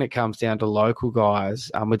guess when it comes down to local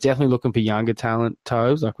guys, we're definitely looking for younger talent,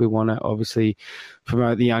 Tobes. Like we want to obviously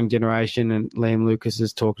promote the young generation, and Liam Lucas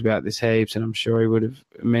has talked about this heaps, and I'm sure he would have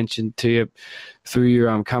mentioned to you through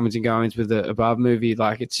your comings and goings with the Above movie.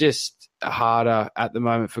 Like it's just harder at the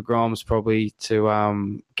moment for Groms probably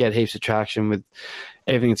to get heaps of traction with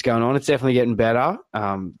everything that's going on. It's definitely getting better,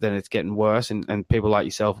 then it's getting worse, and people like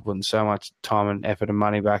yourself are putting so much time and effort and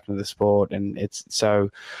money back into the sport, and it's so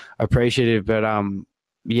appreciative. But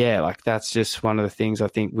yeah, like that's just one of the things I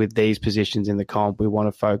think with these positions in the comp we want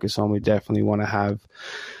to focus on. We definitely want to have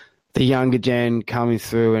the younger gen coming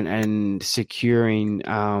through and securing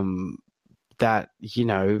that, you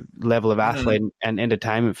know, level of athlete and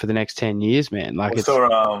entertainment for the next 10 years, man. Like I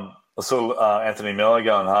saw Anthony Miller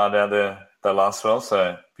going hard out there that last spell, so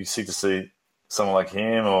it'd be sick to see someone like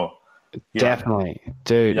him or definitely,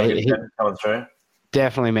 dude. Coming through.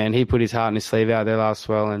 Definitely, man. He put his heart and his sleeve out there last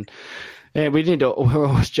spell, and we were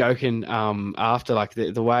always joking after, like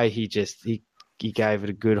the way he gave it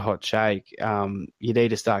a good hot shake. You need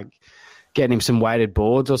to start getting him some weighted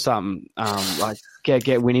boards or something. Like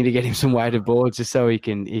get Winnie to get him some weighted boards just so he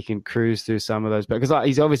can cruise through some of those. Because like,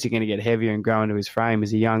 he's obviously going to get heavier and grow into his frame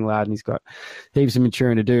as a young lad, and he's got heaps of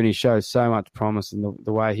maturing to do, and he shows so much promise in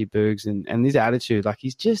the way he boogs and his attitude. Like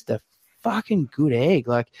he's just a fucking good egg.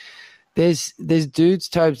 Like there's dudes,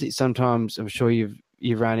 Tobes, that sometimes I'm sure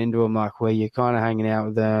you've run into them, like where you're kind of hanging out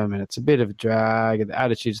with them and it's a bit of a drag and the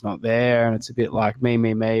attitude's not there and it's a bit like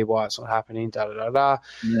me, why it's not happening, da-da-da-da.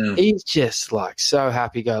 Yeah. He's just like so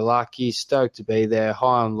happy-go-lucky, stoked to be there,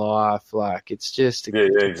 high on life. Like it's just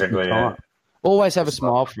exactly. Yeah. Always have a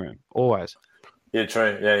smile for him, always. Yeah,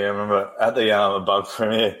 true. Yeah, I remember at the Above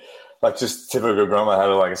premiere, like just typical grandma had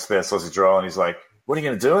like a spare sausage roll and he's like, what are you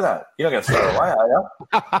going to do with that? You're not going to throw it away, are you?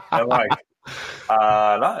 And I'm like,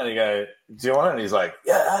 no. And he go, do you want it? And he's like,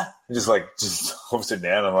 yeah. And just hops it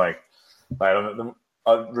down. I'm like, mate,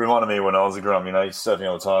 it reminded me when I was a grum, you know, you're surfing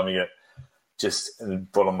all the time. You get just in the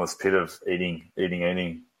bottomless pit of eating.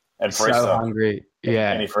 And free so stuff. Hungry.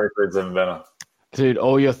 Yeah. Any free food's even better. Dude,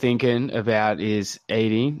 all you're thinking about is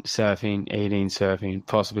eating, surfing,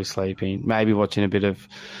 possibly sleeping, maybe watching a bit of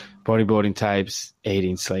bodyboarding tapes,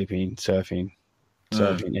 eating, sleeping, surfing,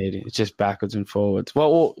 eating. It's just backwards and forwards.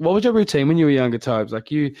 What was your routine when you were younger, Tobes?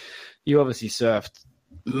 Like you obviously surfed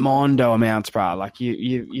mondo amounts, bro. Like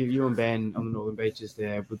you and Ben on the Northern Beaches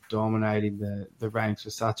there were dominating the ranks for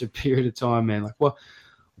such a period of time, man. Like what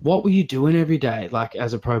were you doing every day, like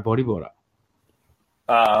as a pro bodyboarder?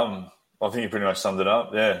 I think you pretty much summed it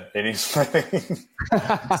up. Yeah, eating, sleeping.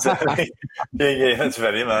 yeah, that's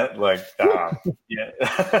about it, mate. Like, yeah,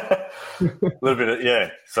 a little bit of,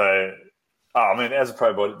 yeah. So, I mean, as a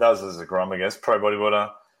pro body, that was as a grum, I guess, pro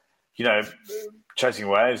bodyboarder, you know, chasing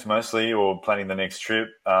waves mostly or planning the next trip.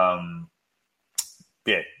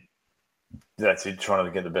 Yeah, that's it, trying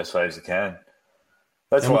to get the best waves you can.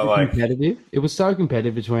 That's why, like, competitive. It was so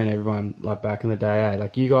competitive between everyone, like back in the day.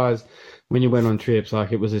 Like you guys, when you went on trips,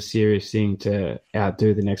 like it was a serious thing to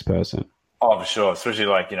outdo the next person. Oh, for sure. Especially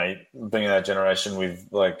like, you know, being in that generation with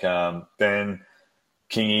like Ben,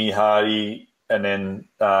 Kingy, Hardy, and then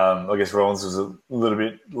I guess Rollins was a little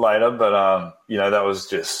bit later, but you know, that was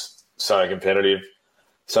just so competitive.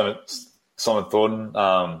 Simon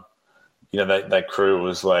Thornton, you know, that crew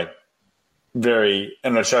was like very,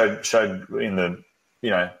 and it showed in the, you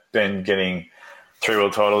know, Ben getting 3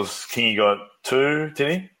 world titles. Kingy got 2, did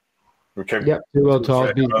he? Yep, 2 world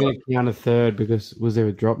titles. He's going to count a third because was there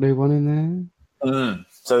a drop knee one in there?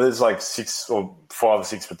 So there's like 6 or 5 or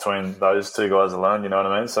 6 between those 2 guys alone, you know what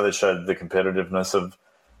I mean? So they showed the competitiveness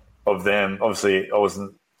of them. Obviously, I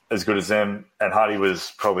wasn't as good as them, and Hardy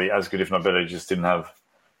was probably as good, if not better. He just didn't have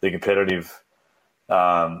the competitive,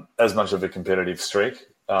 as much of a competitive streak.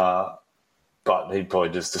 But he'd probably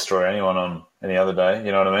just destroy anyone on any other day,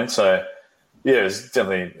 you know what I mean? So, yeah, it was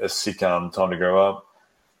definitely a sick time to grow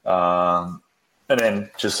up. And then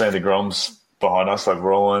just seeing the Groms behind us, like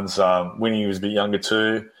Rollins, Winnie was a bit younger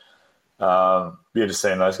too. Just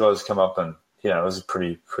seeing those guys come up, and it was a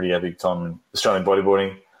pretty epic time in Australian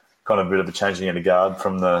bodyboarding. Kind of a bit of a changing of the guard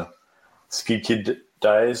from the skid kid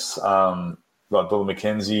days, like Bill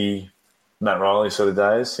McKenzie, Matt Riley sort of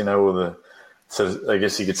days. All the I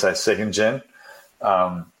guess you could say second gen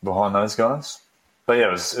behind those guys. But yeah,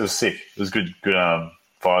 it was sick. It was good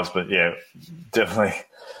fires, but yeah, definitely,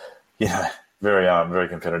 very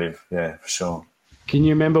competitive. Yeah, for sure. Can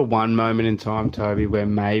you remember one moment in time, Toby, where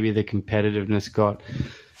maybe the competitiveness got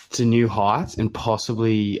to new heights and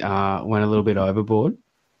possibly went a little bit overboard?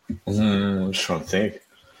 I'm just trying to think.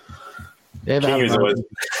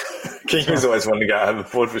 King was always wanting to go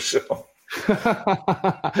overboard for sure.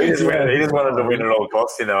 He just wanted to win at all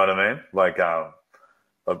costs, you know what I mean? Like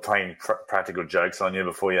playing practical jokes on you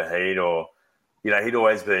before your heat, or he'd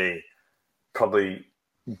always be probably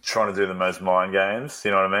trying to do the most mind games,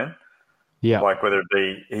 you know what I mean? Yeah. Like whether it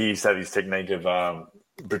be, he used to have his technique of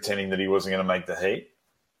pretending that he wasn't going to make the heat.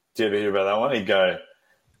 Do you ever hear about that one? He'd go,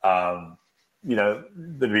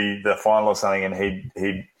 there'd be the final or something, and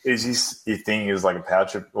his thing is like a power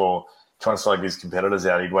trip or trying to psych his competitors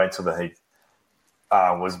out. He'd wait till the heat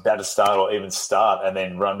was about to start or even start, and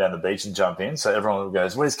then run down the beach and jump in. So everyone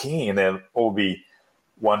goes, "Where's Kingy?" And they'll all be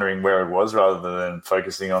wondering where it was rather than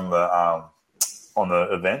focusing on the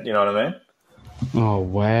event. You know what I mean? Oh,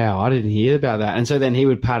 wow. I didn't hear about that. And so then he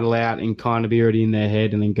would paddle out and kind of be already in their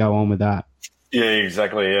head and then go on with that. Yeah,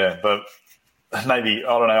 exactly, yeah. But maybe, I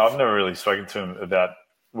don't know, I've never really spoken to him about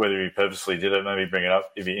whether he purposely did it. Maybe bring it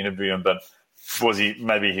up if you interview him. But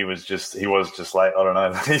maybe he was just late. I don't know.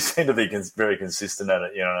 But he seemed to be very consistent at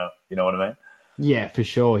it, you know what I mean? Yeah, for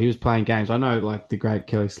sure. He was playing games. I know, like, the great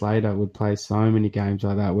Kelly Slater would play so many games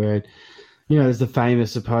like that where there's the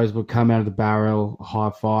famous suppose would come out of the barrel, high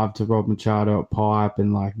five to Rob Machado at pipe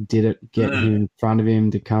and get him in front of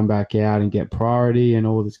him to come back out and get priority and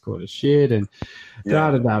all this kind of shit and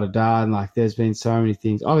da-da-da-da-da. And like there's been so many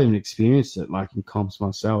things. I've even experienced it like in comps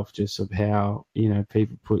myself, just of how,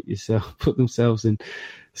 people put themselves in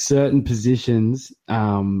certain positions,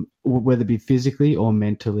 whether it be physically or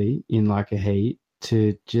mentally in like a heat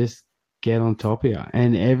to just get on top of you.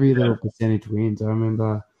 And every little percentage wins. I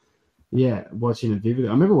remember... Yeah, watching it vividly.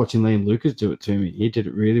 I remember watching Liam Lucas do it to me. He did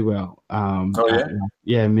it really well.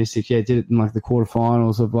 Mystic. Yeah, did it in like the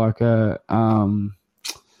quarterfinals of like a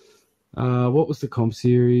what was the comp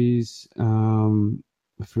series?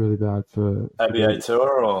 It's really bad for ABA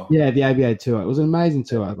tour or the ABA tour. It was an amazing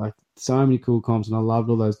tour. Like so many cool comps, and I loved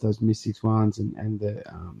all those Mystics ones and the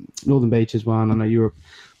Northern Beaches one. I know you were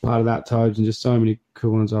part of that, Tobes, and just so many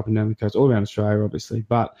cool ones up and down the coast, all around Australia, obviously,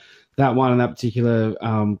 but. That one in that particular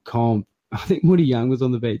comp, I think Woody Young was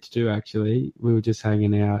on the beach too, actually. We were just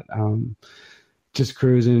hanging out, just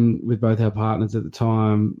cruising with both our partners at the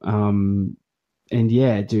time. And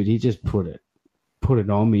yeah, dude, he just put it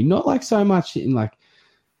on me. Not like so much in like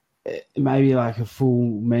maybe like a full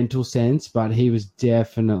mental sense, but he was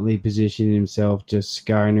definitely positioning himself, just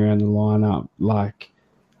scurrying around the lineup, like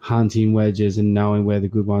hunting wedges and knowing where the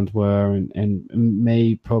good ones were. And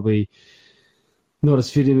me probably... not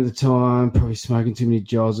as fit in at the time, probably smoking too many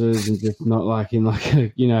jozzers and just not like in like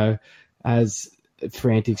a, as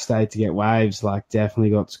frantic state to get waves, like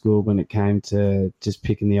definitely got schooled when it came to just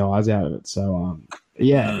picking the eyes out of it. So,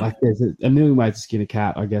 like there's a million ways to skin a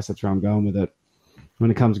cat. I guess that's where I'm going with it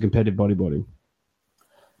when it comes to competitive bodyboarding.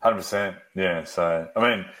 100%. Yeah. So, I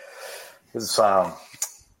mean, it's, I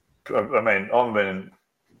haven't been in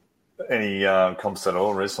any comps at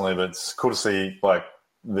all recently, but it's cool to see like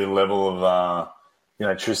the level of,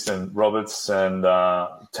 Tristan Roberts and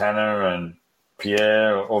Tanner and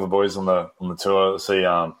Pierre, all the boys on the tour. See,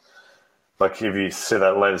 like if you see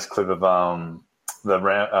that latest clip of the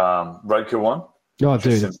roadkill one. Oh,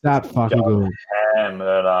 dude, it's that fucking good. Ham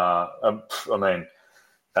at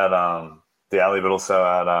the alley, but also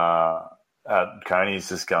at Coney's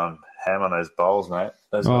just going ham on those bowls, mate.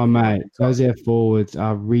 Mate, those air forwards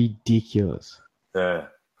are ridiculous. Yeah,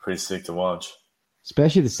 pretty sick to watch.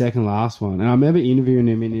 Especially the second last one. And I remember interviewing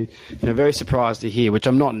him and very surprised to hear, which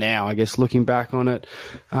I'm not now, I guess, looking back on it,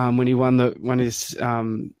 when he won his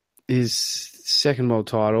second world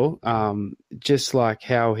title, just like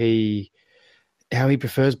how he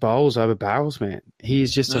prefers bowls over barrels, man.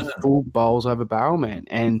 He's just a full bowls over barrel, man.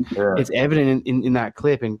 And it's evident in that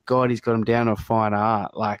clip, and God, he's got him down to a fine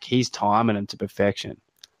art. Like, he's timing him to perfection.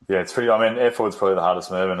 Yeah, it's pretty, air forward's probably the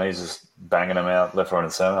hardest move, and he's just banging them out left, right,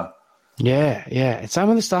 and center. Yeah. And some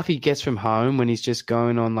of the stuff he gets from home when he's just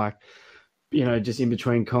going on like just in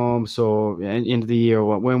between comps or end of the year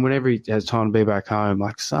or whenever he has time to be back home,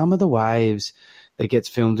 like some of the waves that gets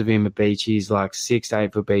filmed of him at beaches, like 6 to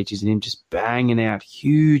 8 foot beaches, and him just banging out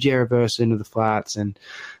huge air reverse into the flats and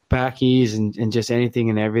back ears and just anything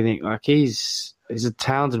and everything. Like he's a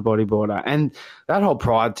talented bodyboarder, and that whole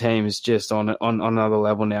Pride team is just on another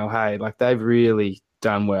level now. Hey, like they've really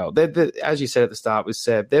done well. They're, as you said at the start with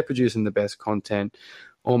Seb, they're producing the best content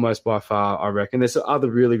almost by far, I reckon. There's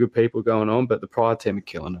other really good people going on, but the Pride team are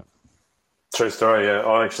killing it. True story, yeah.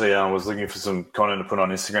 I actually was looking for some content to put on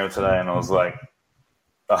Instagram today, and I was like,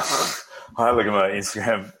 I had a look at my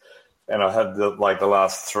Instagram, and I had the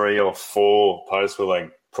last 3 or 4 posts were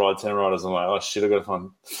like Pride 10 riders. I'm like, oh shit, I got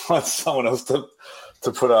to find someone else to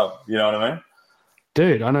put up. You know what I mean?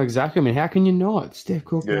 Dude, I know exactly. I mean, how can you not? Steph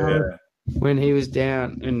Cook, yeah. When he was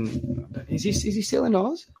down, and is he still in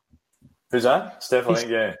Oz? Who's that? Steph, I think,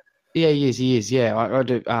 yeah. Yeah, he is. Yeah, I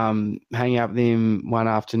do hang out with him one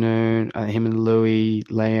afternoon. Him and Louis,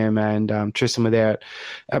 Liam, and Tristan were there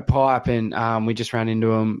at Pipe, and we just ran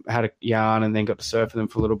into him, had a yarn, and then got to surf with him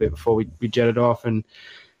for a little bit before we jetted off. And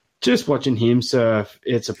just watching him surf,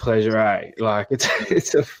 it's a pleasure, eh? Like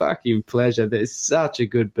it's a fucking pleasure. There's such a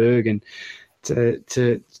good boog, and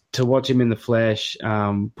to watch him in the flesh,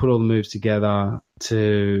 put all the moves together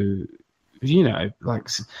to. Like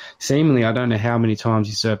seemingly, I don't know how many times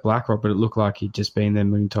he surfed Blackrock, but it looked like he'd just been there a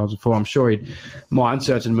million times before. I'm sure he'd mind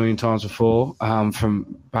surfed a million times before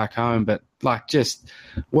from back home, but like just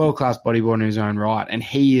world-class bodyboarder in his own right. And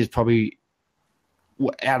he is probably,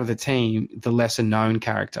 out of the team, the lesser-known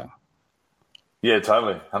character. Yeah,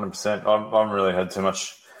 totally, 100%. I haven't really had too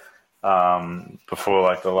much before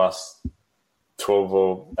like the last 12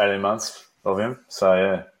 or 18 months of him. So,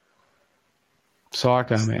 yeah.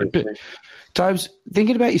 Psycho, man. But, Tobes,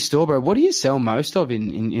 thinking about your store, bro, what do you sell most of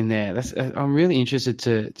in there? I'm really interested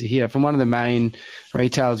to hear from one of the main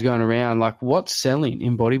retailers going around. Like, what's selling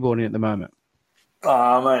in bodyboarding at the moment?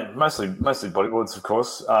 Mate, mostly bodyboards, of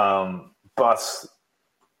course. But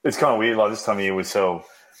it's kind of weird. Like this time of year, we sell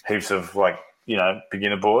heaps of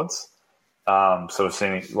beginner boards. So we're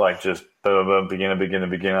seeing like just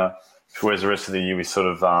beginner. Whereas the rest of the year, we sort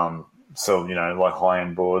of sell like high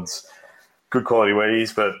end boards. Good quality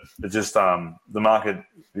weddies, but it's just the market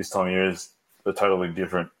this time of year is a totally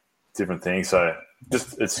different thing. So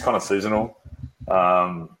just it's kind of seasonal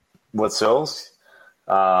what sells.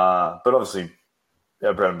 But obviously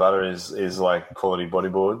our bread and butter is like quality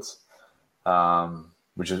bodyboards,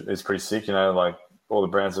 which is pretty sick. Like all the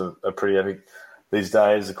brands are pretty epic these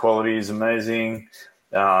days. The quality is amazing.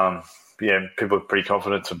 People are pretty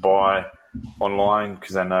confident to buy online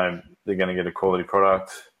because they know they're going to get a quality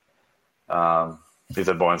product. If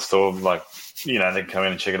they buy in store, they come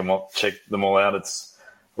in and check them all out. It's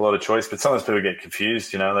a lot of choice, but sometimes people get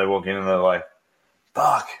confused. They walk in and they're like,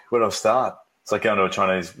 "Fuck, where do I start?" It's like going to a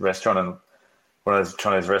Chinese restaurant and one of those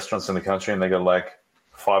Chinese restaurants in the country, and they got like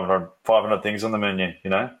 500 things on the menu.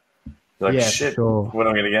 You're like, shit, sure. What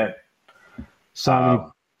am I going to get? So many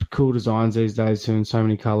cool designs these days too, and so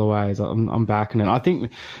many colorways. I'm backing it. I think,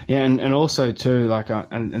 and also too,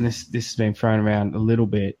 and this has been thrown around a little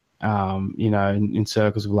bit. In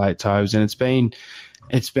circles of late Tobes, and it's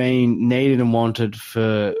been needed and wanted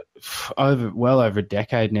for well over a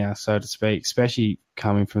decade now, so to speak, especially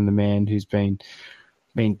coming from the man who's been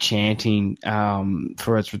chanting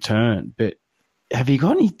for its return. But have you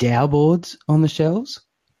got any Dow boards on the shelves?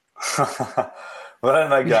 Well, I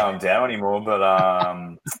don't know going Dow anymore, but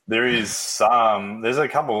there's a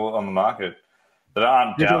couple on the market that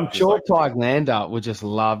aren't Dow. I'm sure Pike Lander would just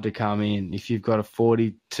love to come in if you've got a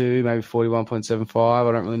 42, maybe 41.75.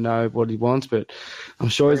 I don't really know what he wants, but I'm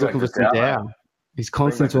sure he's looking for some Dow. He's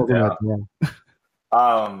constantly talking about Dow.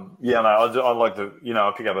 I like to,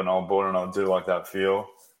 I pick up an old board and I do like that feel.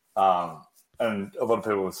 And a lot of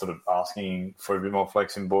people are sort of asking for a bit more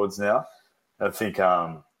flex in boards now. I think,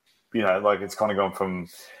 it's kind of gone from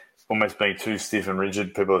almost being too stiff and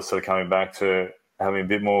rigid. People are sort of coming back to having a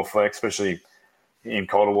bit more flex, especially in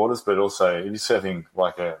colder waters, but also if you're surfing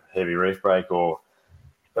like a heavy reef break or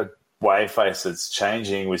a wave face that's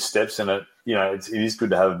changing with steps in it, it is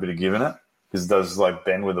good to have a bit of give in it because it does like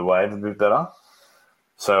bend with the wave a bit better.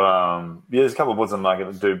 So, there's a couple of boards on the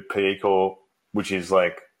market that do PE core, which is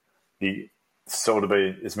like it's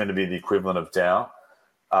meant to be the equivalent of Dow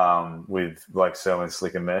with like selling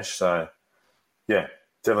slick and mesh. So, yeah,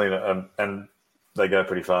 definitely. And they go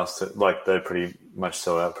pretty fast. They pretty much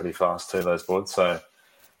sell out pretty fast too, those boards. So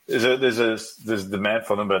there's demand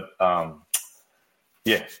for them, but I'll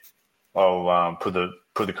put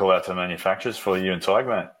the call out to manufacturers for you and Tig,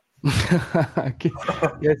 mate.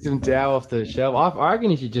 Get some dough off the shelf. I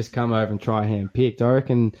reckon you should just come over and try hand picked. I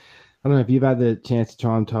reckon, I don't know if you've had the chance to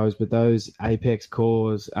try them, Toes, but those Apex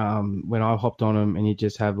cores, when I hopped on them and you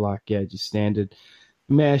just have just standard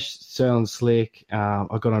mesh, Surlin Slick. I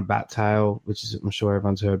got on Bat Tail, which is, I'm sure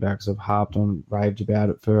everyone's heard about because I've harped on, raved about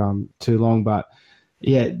it for too long. But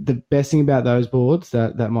yeah, the best thing about those boards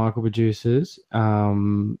that Michael produces,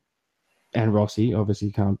 and Rossi, obviously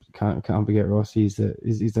can't forget Rossi. He's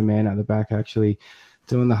the man at the back actually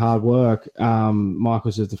doing the hard work.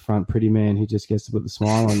 Michael's just the front pretty man who just gets to put the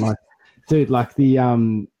smile on. Like, dude, like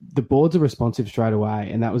the boards are responsive straight away,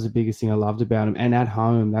 and that was the biggest thing I loved about them. And at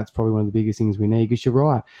home, that's probably one of the biggest things we need. Because you're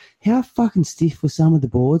right, how fucking stiff were some of the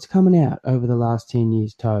boards coming out over the last 10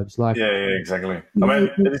 years, Tobes? Like, yeah, exactly. I mean,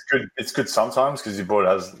 it is good. It's good sometimes because your board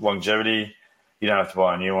has longevity. You don't have to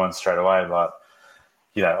buy a new one straight away. But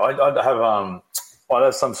you know, I'd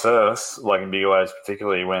have some surfs, like in bigger waves,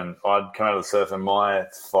 particularly when I'd come out of the surf and my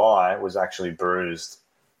thigh was actually bruised,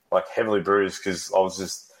 like heavily bruised, because I was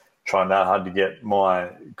just trying that hard to get my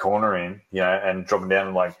corner in, you know, and dropping down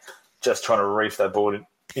and like just trying to reef that board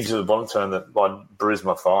into the bottom turn that I'd bruised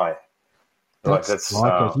my thigh. That's you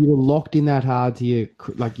were locked in that hard to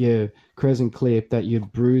your crescent clip that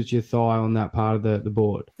you'd bruised your thigh on that part of the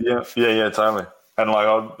board. Yeah, totally. And like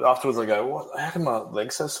afterwards, I go, "What? How come my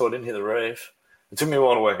legs so sore? I didn't hit the reef." It took me a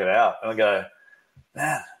while to work it out, and I go,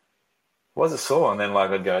 "Man, why is it sore?" And then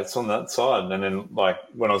like I'd go, "It's on that side." And then like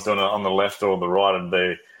when I was doing it on the left or the right, it'd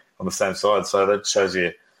be on the same side. So that shows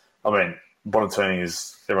you. I mean, bottom turning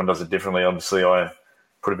is everyone does it differently. Obviously, I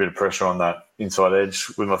put a bit of pressure on that inside edge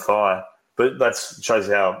with my thigh, but that shows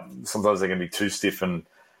how sometimes they can be too stiff, and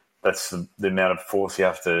that's the amount of force you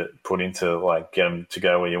have to put into like get them to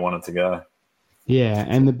go where you want it to go. Yeah,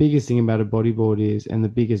 and the biggest thing about a bodyboard is, and the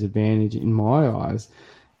biggest advantage in my eyes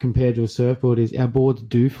compared to a surfboard is our boards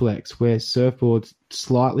do flex, where surfboards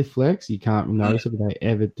slightly flex. You can't notice it, but they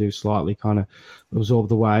ever do slightly kind of absorb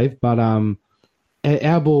the wave. But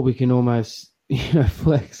our board, we can almost,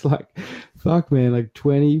 flex like, fuck, man, like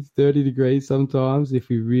 20, 30 degrees sometimes if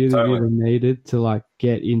we really needed to like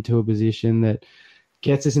get into a position that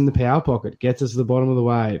gets us in the power pocket, gets us to the bottom of the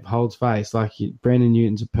wave, holds face. Like Brandon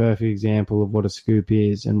Newton's a perfect example of what a scoop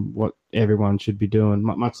is and what everyone should be doing.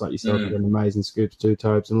 Much like yourself, you've got amazing scoops too,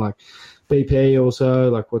 Tobes. And like BP also,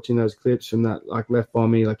 like watching those clips from that like left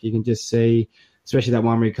bomby, like you can just see, especially that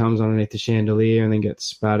one where he comes underneath the chandelier and then gets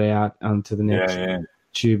spat out onto the next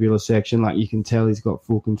tubular section. Like you can tell he's got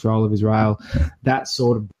full control of his rail. That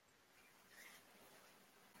sort of.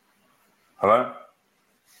 Hello?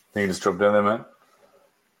 You just dropped down there, mate.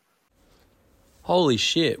 Holy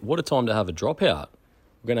shit, what a time to have a dropout.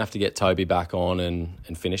 We're going to have to get Toby back on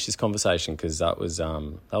and finish this conversation because that was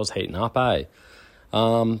heating up, eh?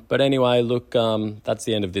 But anyway, look, that's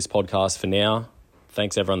the end of this podcast for now.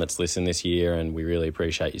 Thanks everyone that's listened this year, and we really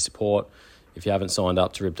appreciate your support. If you haven't signed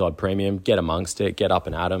up to Riptide Premium, get amongst it, get up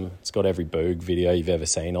and at 'em. It's got every boog video you've ever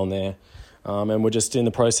seen on there. And we're just in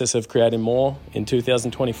the process of creating more in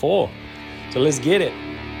 2024. So let's get it.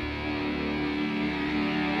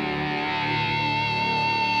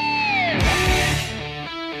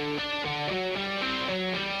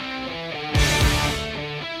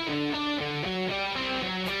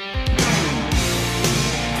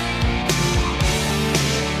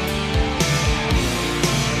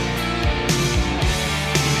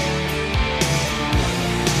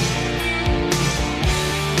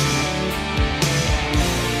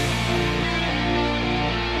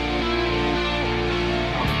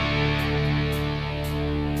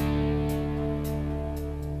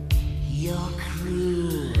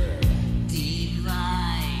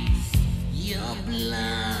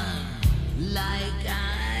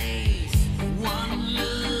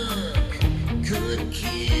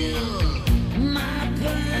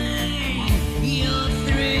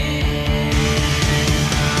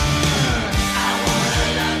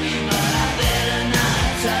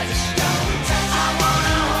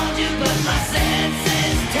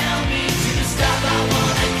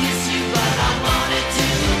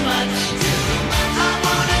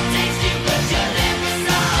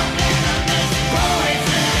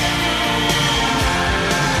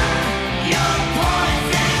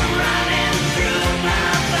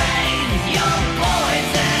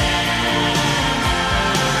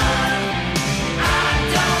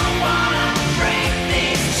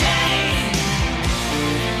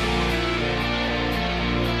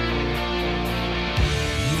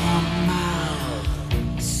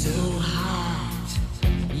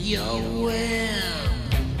 Your will